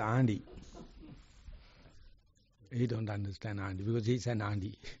we call Andi. He don't understand Andi because he's an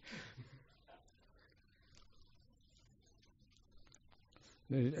Andi.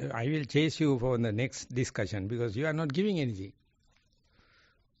 I will chase you for the next discussion because you are not giving anything.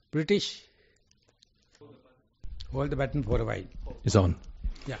 British, hold the button for a while. It's on.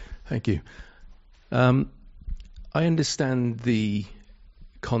 Yeah. Thank you. I understand the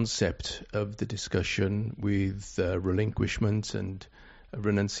concept of the discussion with relinquishment and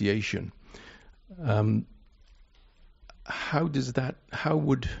renunciation. How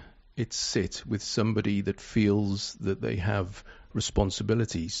would it sit with somebody that feels that they have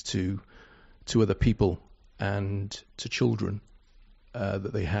responsibilities to other people and to children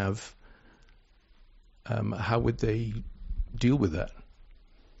that they have? How would they deal with that?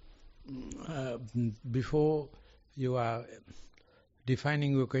 Before you are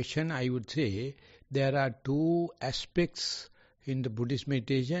defining your question, I would say there are two aspects in the Buddhist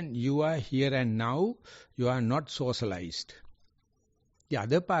meditation. You are here and now, you are not socialized. The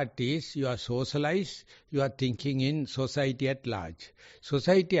other part is you are socialized, you are thinking in society at large.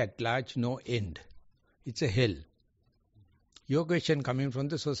 Society at large, no end. It's a hell. Your question coming from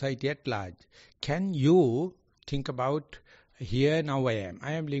the society at large. Can you think about here now I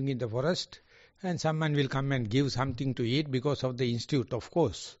am living in the forest and someone will come and give something to eat because of the institute, of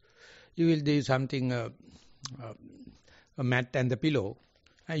course. You will do something, a mat and the pillow,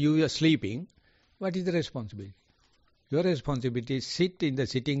 and you are sleeping. What is the responsibility? Your responsibility is sit in the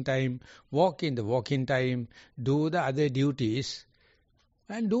sitting time, walk in the walking time, do the other duties,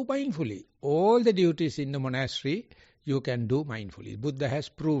 and do mindfully. All the duties in the monastery, you can do mindfully. Buddha has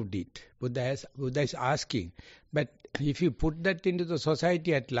proved it. Buddha is asking. But if you put that into the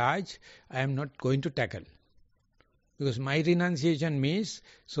society at large, I am not going to tackle. Because my renunciation means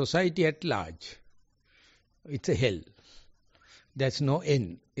society at large. It's a hell. There's no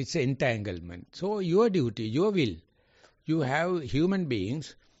end. It's an entanglement. So your duty, your will, you have human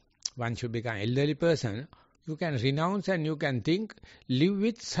beings, once you become an elderly person, you can renounce and you can think, live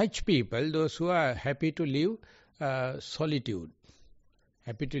with such people, those who are happy to live solitude,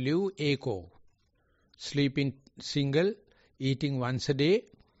 happy to live eko, sleeping single, eating once a day,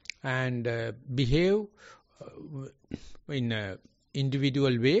 and behave in an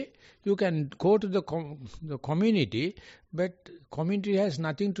individual way. You can go to the community, but community has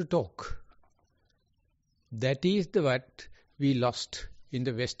nothing to talk. That is what we lost in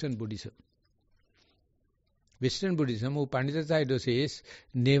the Western Buddhism. Western Buddhism, who Pandita Sayadaw says,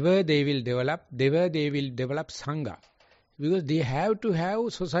 never they will develop Sangha. Because they have to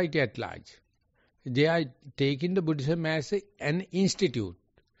have society at large. They are taking the Buddhism as an institute.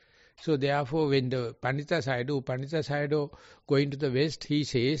 So therefore, when the Pandita Sayadaw going to the West, he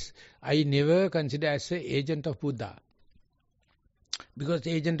says, I never consider as an agent of Buddha. Because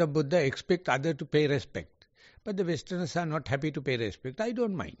the agent of Buddha expect others to pay respect. But the Westerners are not happy to pay respect. I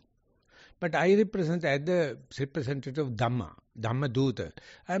don't mind. But I represent as the representative of Dhamma, Dhamma Duta.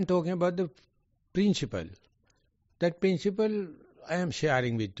 I am talking about the principle. That principle I am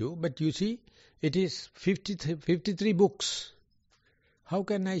sharing with you. But you see, it is 53 books. How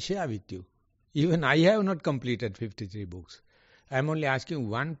can I share with you? Even I have not completed 53 books. I am only asking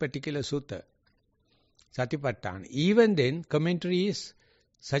one particular sutta, Satipatthana. Even then, commentary is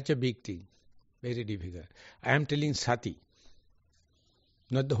such a big thing. Very difficult. I am telling Sati.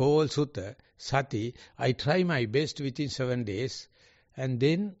 Not the whole sutta. Sati, I try my best within 7 days and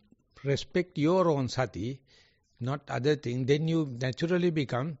then respect your own Sati, not other thing. Then you naturally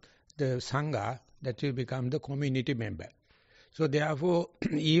become the Sangha, that you become the community member. So therefore,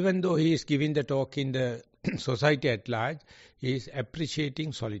 even though he is giving the talk in the society at large, he is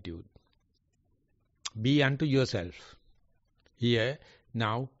appreciating solitude. Be unto yourself. Here,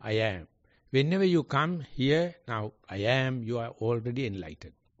 now, I am. Whenever you come here, now I am, you are already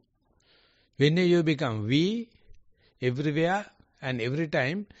enlightened. Whenever you become we, everywhere and every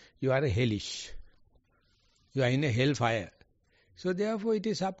time, you are a hellish. You are in a hellfire. So therefore it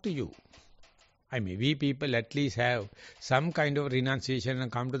is up to you. I mean, we people at least have some kind of renunciation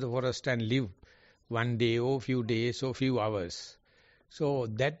and come to the forest and live one day or few days or few hours. So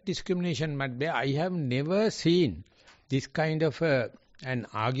that discrimination might be, I have never seen this kind of an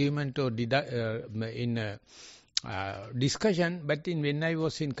argument or discussion, but when I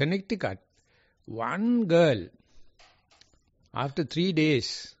was in Connecticut, one girl, after 3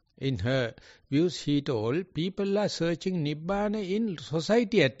 days, in her views, she told, people are searching Nibbana in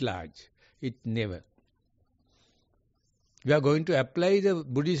society at large. It never. We are going to apply the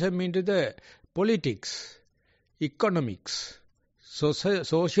Buddhism into the politics, economics,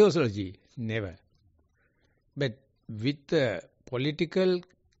 sociology. Never. But with the political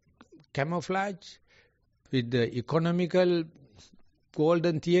camouflage, with the economical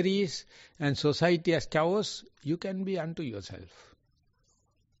golden theories and society as chaos, you can be unto yourself.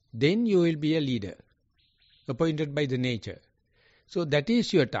 Then you will be a leader, appointed by the nature. So that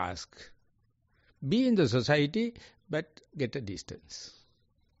is your task. Be in the society, but get a distance.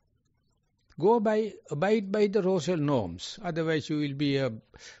 Abide by the social norms, otherwise you will be a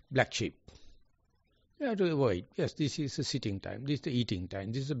black sheep. You have to avoid. Yes, this is the sitting time, this is the eating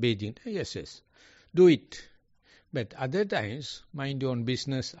time, this is the bathing time. Yes, yes. Do it. But other times, mind your own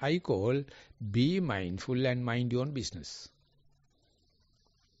business, I call be mindful and mind your own business.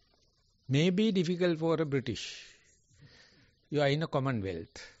 May be difficult for a British. You are in a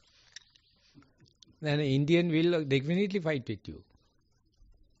Commonwealth. Then an Indian will definitely fight with you.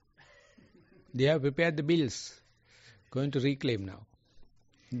 They have prepared the bills, going to reclaim now.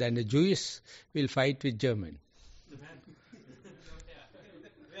 Then the Jews will fight with German.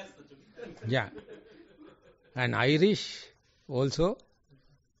 Yeah. And Irish also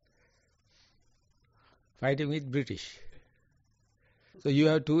fighting with British. So you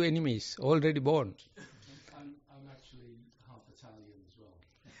have two enemies already born. I'm actually half Italian as well.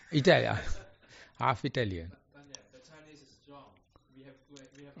 Italian. Half Italian. The Chinese is strong. We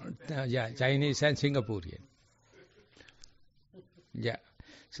have Yeah, Chinese and Singaporean. Yeah.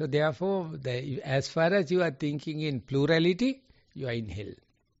 So therefore, as far as you are thinking in plurality, you are in hell.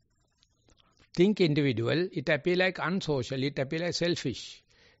 Think individual, it appears like unsocial, it appears like selfish.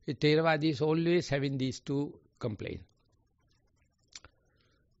 Theravada is always having these two complaints.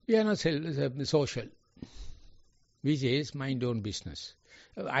 We are not social. We say mind own business.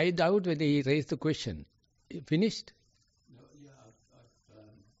 I doubt whether he raised the question. Finished? No, yeah,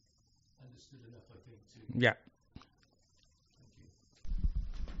 I've understood enough, I think, to... Yeah.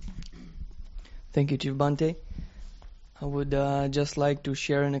 Thank you, Chief Bhante. I would just like to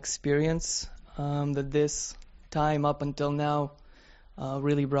share an experience that this time up until now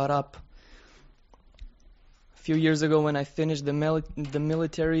really brought up. A few years ago when I finished the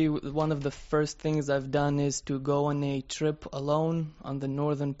military, one of the first things I've done is to go on a trip alone on the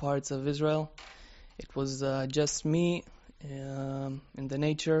northern parts of Israel. It was just me in the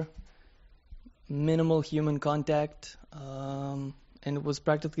nature, minimal human contact, and it was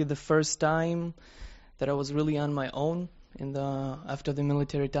practically the first time that I was really on my own after the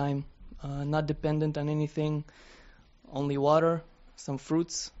military time, not dependent on anything, only water, some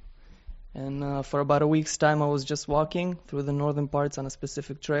fruits. And for about a week's time I was just walking through the northern parts on a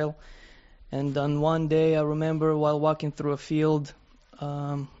specific trail. And on one day I remember while walking through a field,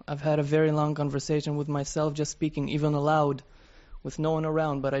 I've had a very long conversation with myself, just speaking even aloud with no one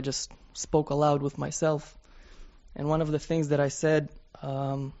around, but I just spoke aloud with myself. And one of the things that I said,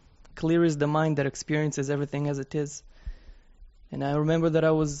 clear is the mind that experiences everything as it is. And I remember that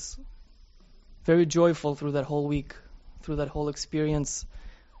I was very joyful through that whole week, through that whole experience,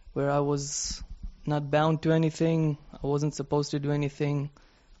 where I was not bound to anything, I wasn't supposed to do anything.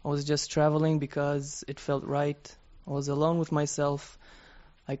 I was just traveling because it felt right. I was alone with myself.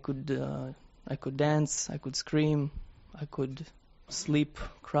 I could dance, I could scream, I could sleep,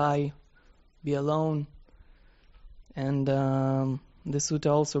 cry, be alone. And the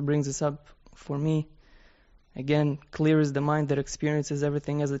sutta also brings this up for me. Again, clear is the mind that experiences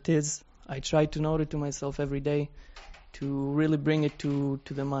everything as it is. I try to note it to myself every day, to really bring it to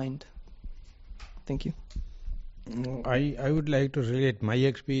the mind. Thank you. I would like to relate my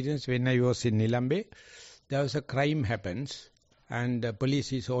experience when I was in Nilambe. There was a crime happens and the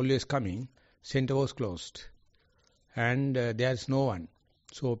police is always coming. Center was closed and there's no one.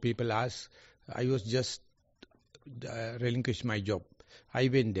 So people ask, I was just relinquished my job. I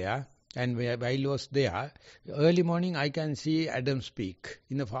went there and while I was there, early morning I can see Adam's Peak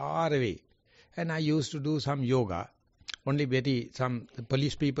in the far away. And I used to do some yoga. Only the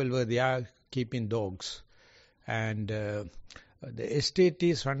police people were there keeping dogs. And the estate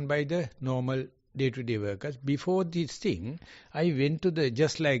is run by the normal day-to-day workers. Before this thing, I went to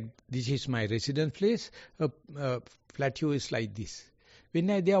just like this is my residence place, a plateau is like this. When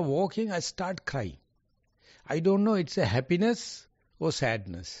they are walking, I start crying. I don't know it's a happiness or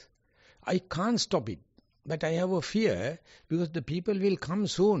sadness. I can't stop it. But I have a fear because the people will come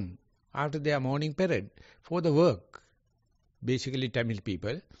soon after their morning parade for the work. Basically Tamil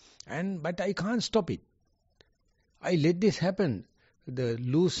people. But I can't stop it. I let this happen. The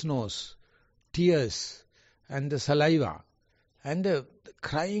loose nose, tears, and the saliva, and the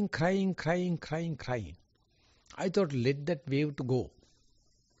crying. I thought, let that wave to go.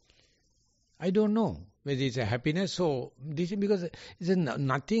 I don't know whether it's a happiness or this is because it's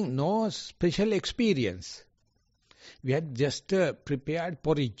nothing, no special experience. We had just prepared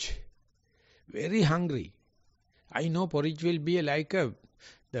porridge. Very hungry. I know porridge will be like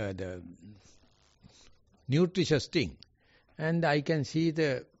the nutritious thing. And I can see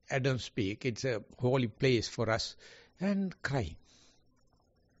the Adam's Peak. It's a holy place for us. And crying.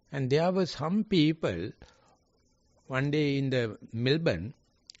 And there were some people, one day in the Melbourne,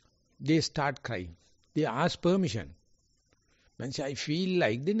 they start crying. They ask permission. When I feel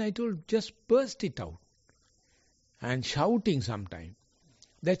like, then I told, just burst it out. and shouting sometimes.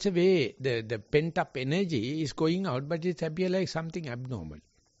 That's the way the pent-up energy is going out, but it appears like something abnormal.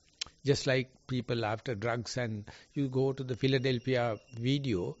 Just like people after drugs, and you go to the Philadelphia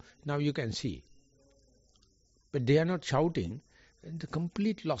video, now you can see. But they are not shouting, they're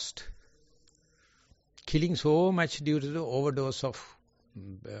complete lost. Killing so much due to the overdose of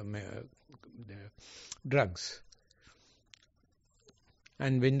drugs.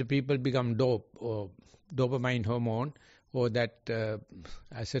 And when the people become dope, or dopamine hormone, or that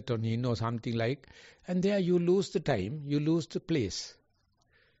acetylcholine or something like, and there you lose the time, you lose the place.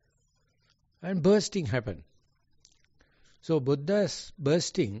 And bursting happen. So Buddha's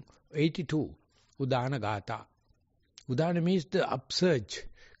bursting, 82, Udana Gata. Udana means the upsurge.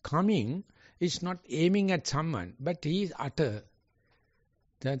 Coming is not aiming at someone, but he is utter.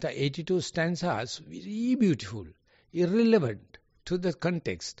 The 82 stanzas, very beautiful, irrelevant to the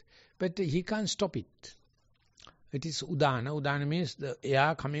context, but he can't stop it. It is Udana. Udana means the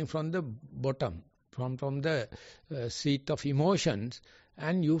air coming from the bottom, from the seat of emotions,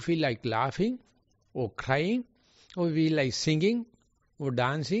 and you feel like laughing, or crying, or feel like singing, or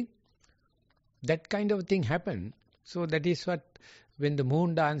dancing. That kind of thing happen. So that is what, when the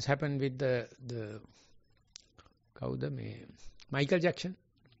moon dance happened with the Michael Jackson,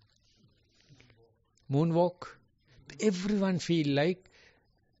 moonwalk, everyone feel like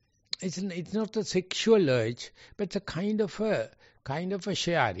it's not a sexual urge, but it's a kind of a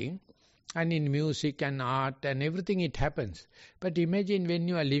sharing. And in music and art and everything it happens. But imagine when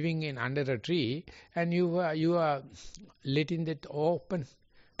you are living under a tree and you are letting that open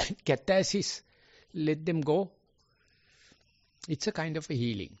catharsis, let them go. It's a kind of a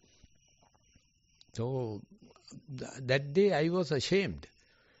healing. So that day I was ashamed.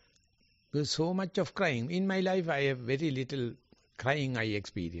 There was so much of crying. In my life I have very little crying I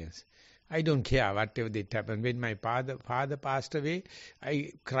experience. I don't care whatever did happen. When my father passed away,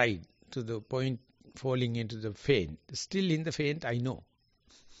 I cried to the point falling into the faint. Still in the faint, I know.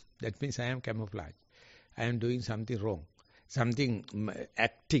 That means I am camouflaged. I am doing something wrong. Something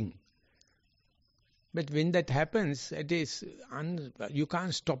acting. But when that happens, it is you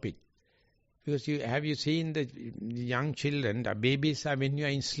can't stop it. Because have you seen the young children, the babies, when you are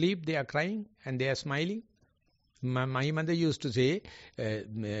in sleep, they are crying and they are smiling? My mother used to say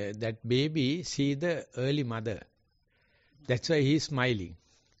that baby see the early mother. That's why he is smiling.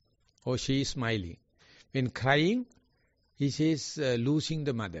 Or she is smiling. When crying, he says losing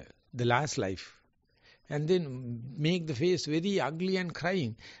the mother, the last life. And then make the face very ugly and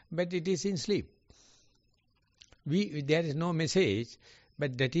crying. But it is in sleep. There is no message,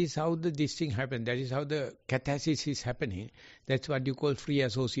 but that is how this thing happens. That is how the catharsis is happening. That's what you call free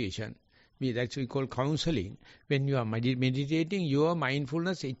association. That's what we call counseling. When you are meditating, your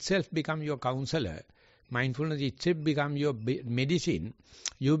mindfulness itself becomes your counselor. Mindfulness itself becomes your medicine.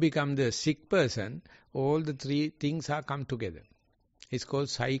 You become the sick person. All the three things are come together. It's called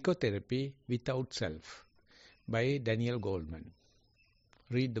Psychotherapy Without Self by Daniel Goleman.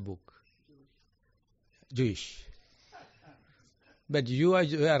 Read the book. Jewish. But you are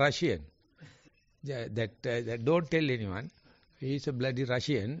Russian. That don't tell anyone. He is a bloody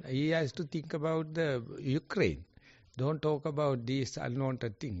Russian. He has to think about the Ukraine. Don't talk about these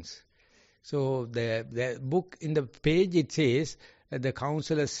unwanted things. So the book, in the page it says the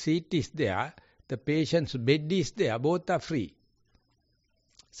counselor's seat is there, the patient's bed is there, both are free.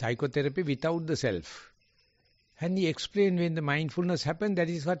 Psychotherapy without the self. And he explained when the mindfulness happens, that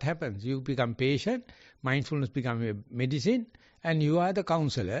is what happens. You become patient, mindfulness becomes a medicine, and you are the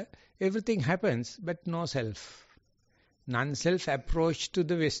counselor. Everything happens, but no self. Non-self approach to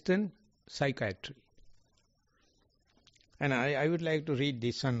the Western psychiatry. And I would like to read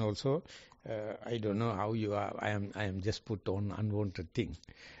this one also. I don't know how you are. I am just put on unwanted thing.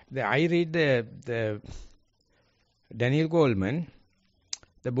 I read the Daniel Goleman,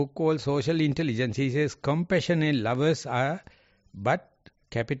 the book called Social Intelligence. He says compassionate lovers are but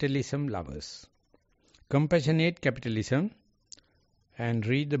capitalism lovers. Compassionate capitalism, and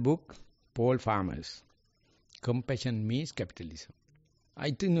read the book Paul Farmer's. Compassion means capitalism.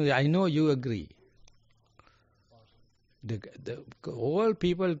 I know you agree. All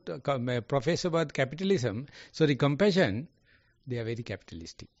people profess about capitalism, compassion, they are very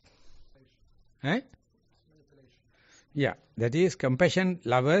capitalistic. Yeah, that is compassion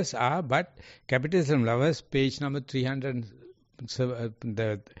lovers are, but capitalism lovers, page number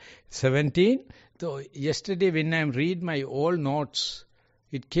 317. So yesterday when I read my old notes,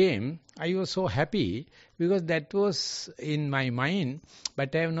 it came, I was so happy because that was in my mind,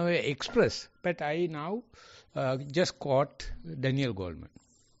 but I have no way to express. But I now just quote Daniel Goleman.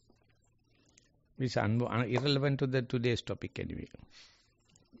 It's irrelevant to the today's topic anyway.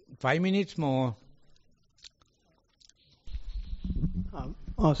 5 minutes more.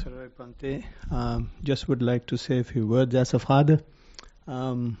 Sir Pante, just would like to say a few words as a father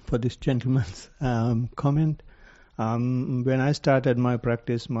for this gentleman's comment. When I started my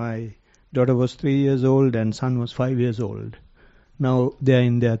practice, my daughter was 3 years old and son was 5 years old. Now they are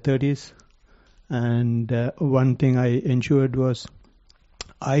in their 30s, and one thing I ensured was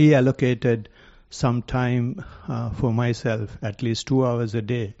I allocated some time for myself, at least 2 hours a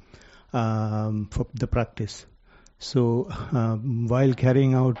day for the practice. So while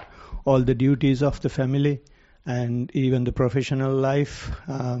carrying out all the duties of the family and even the professional life,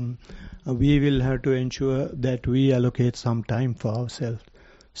 we will have to ensure that we allocate some time for ourselves.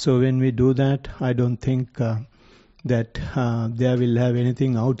 So when we do that, I don't think that there will have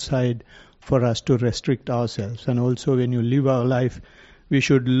anything outside for us to restrict ourselves. And also when you live our life, we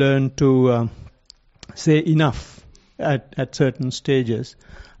should learn to say enough at certain stages,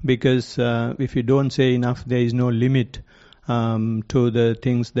 because if you don't say enough, there is no limit to the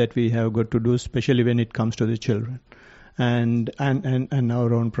things that we have got to do, especially when it comes to the children and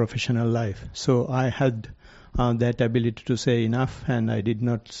our own professional life. So I had that ability to say enough, and I did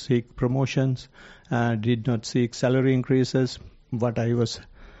not seek promotions, did not seek salary increases. What I was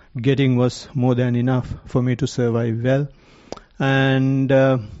getting was more than enough for me to survive well. And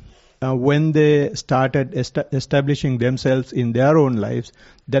when they started establishing themselves in their own lives,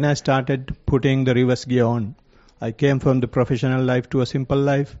 then I started putting the reverse gear on. I came from the professional life to a simple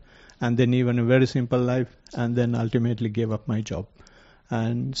life, and then even a very simple life, and then ultimately gave up my job.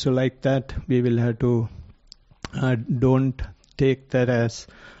 And so like that, we will have to don't take that as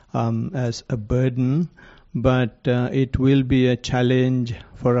a burden, but it will be a challenge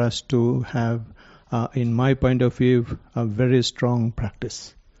for us to have, in my point of view, a very strong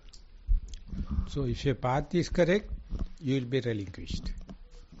practice. So if your path is correct, you will be relinquished.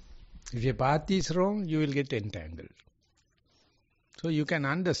 If your path is wrong, you will get entangled. So you can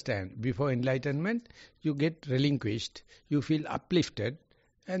understand, before enlightenment, you get relinquished, you feel uplifted,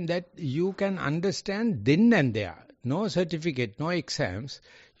 and that you can understand then and there. No certificate, no exams,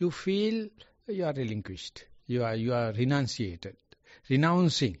 you feel you are relinquished. You are renunciated,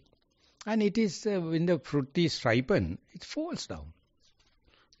 renouncing. And it is, when the fruit is ripened, it falls down.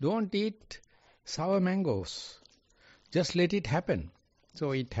 Don't eat sour mangoes. Just let it happen.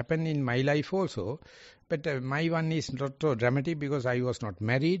 So it happened in my life also. But my one is not so dramatic because I was not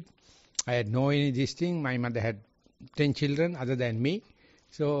married. I had no any this thing. My mother had 10 children other than me.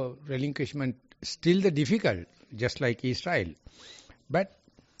 So relinquishment still the difficult, just like Israel. But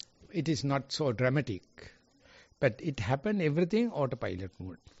it is not so dramatic. But it happened everything autopilot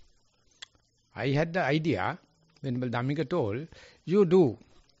mode. I had the idea, when Dhammika told, you do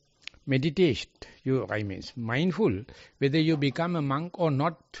meditate, mindful, whether you become a monk or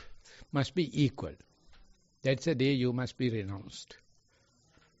not, must be equal. That's the day you must be renounced.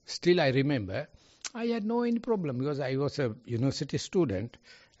 Still I remember, I had no any problem because I was a university student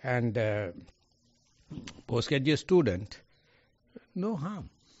and postgraduate student. No harm.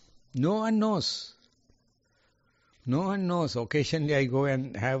 No one knows. No one knows. Occasionally I go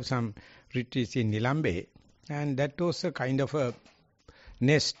and have some retreats in Nilambe, and that was a kind of a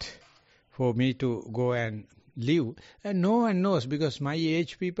nest for me to go and live. And no one knows, because my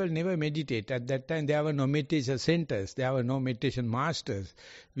age people never meditate. At that time there were no meditation centers, there were no meditation masters.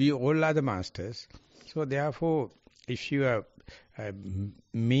 We all are the masters. So therefore, if your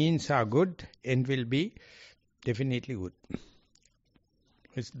means are good, end will be definitely good.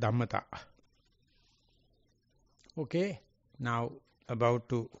 It's Dhammata. Okay, now about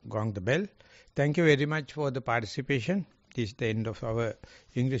to gong the bell. Thank you very much for the participation. This is the end of our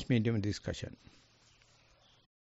English medium discussion.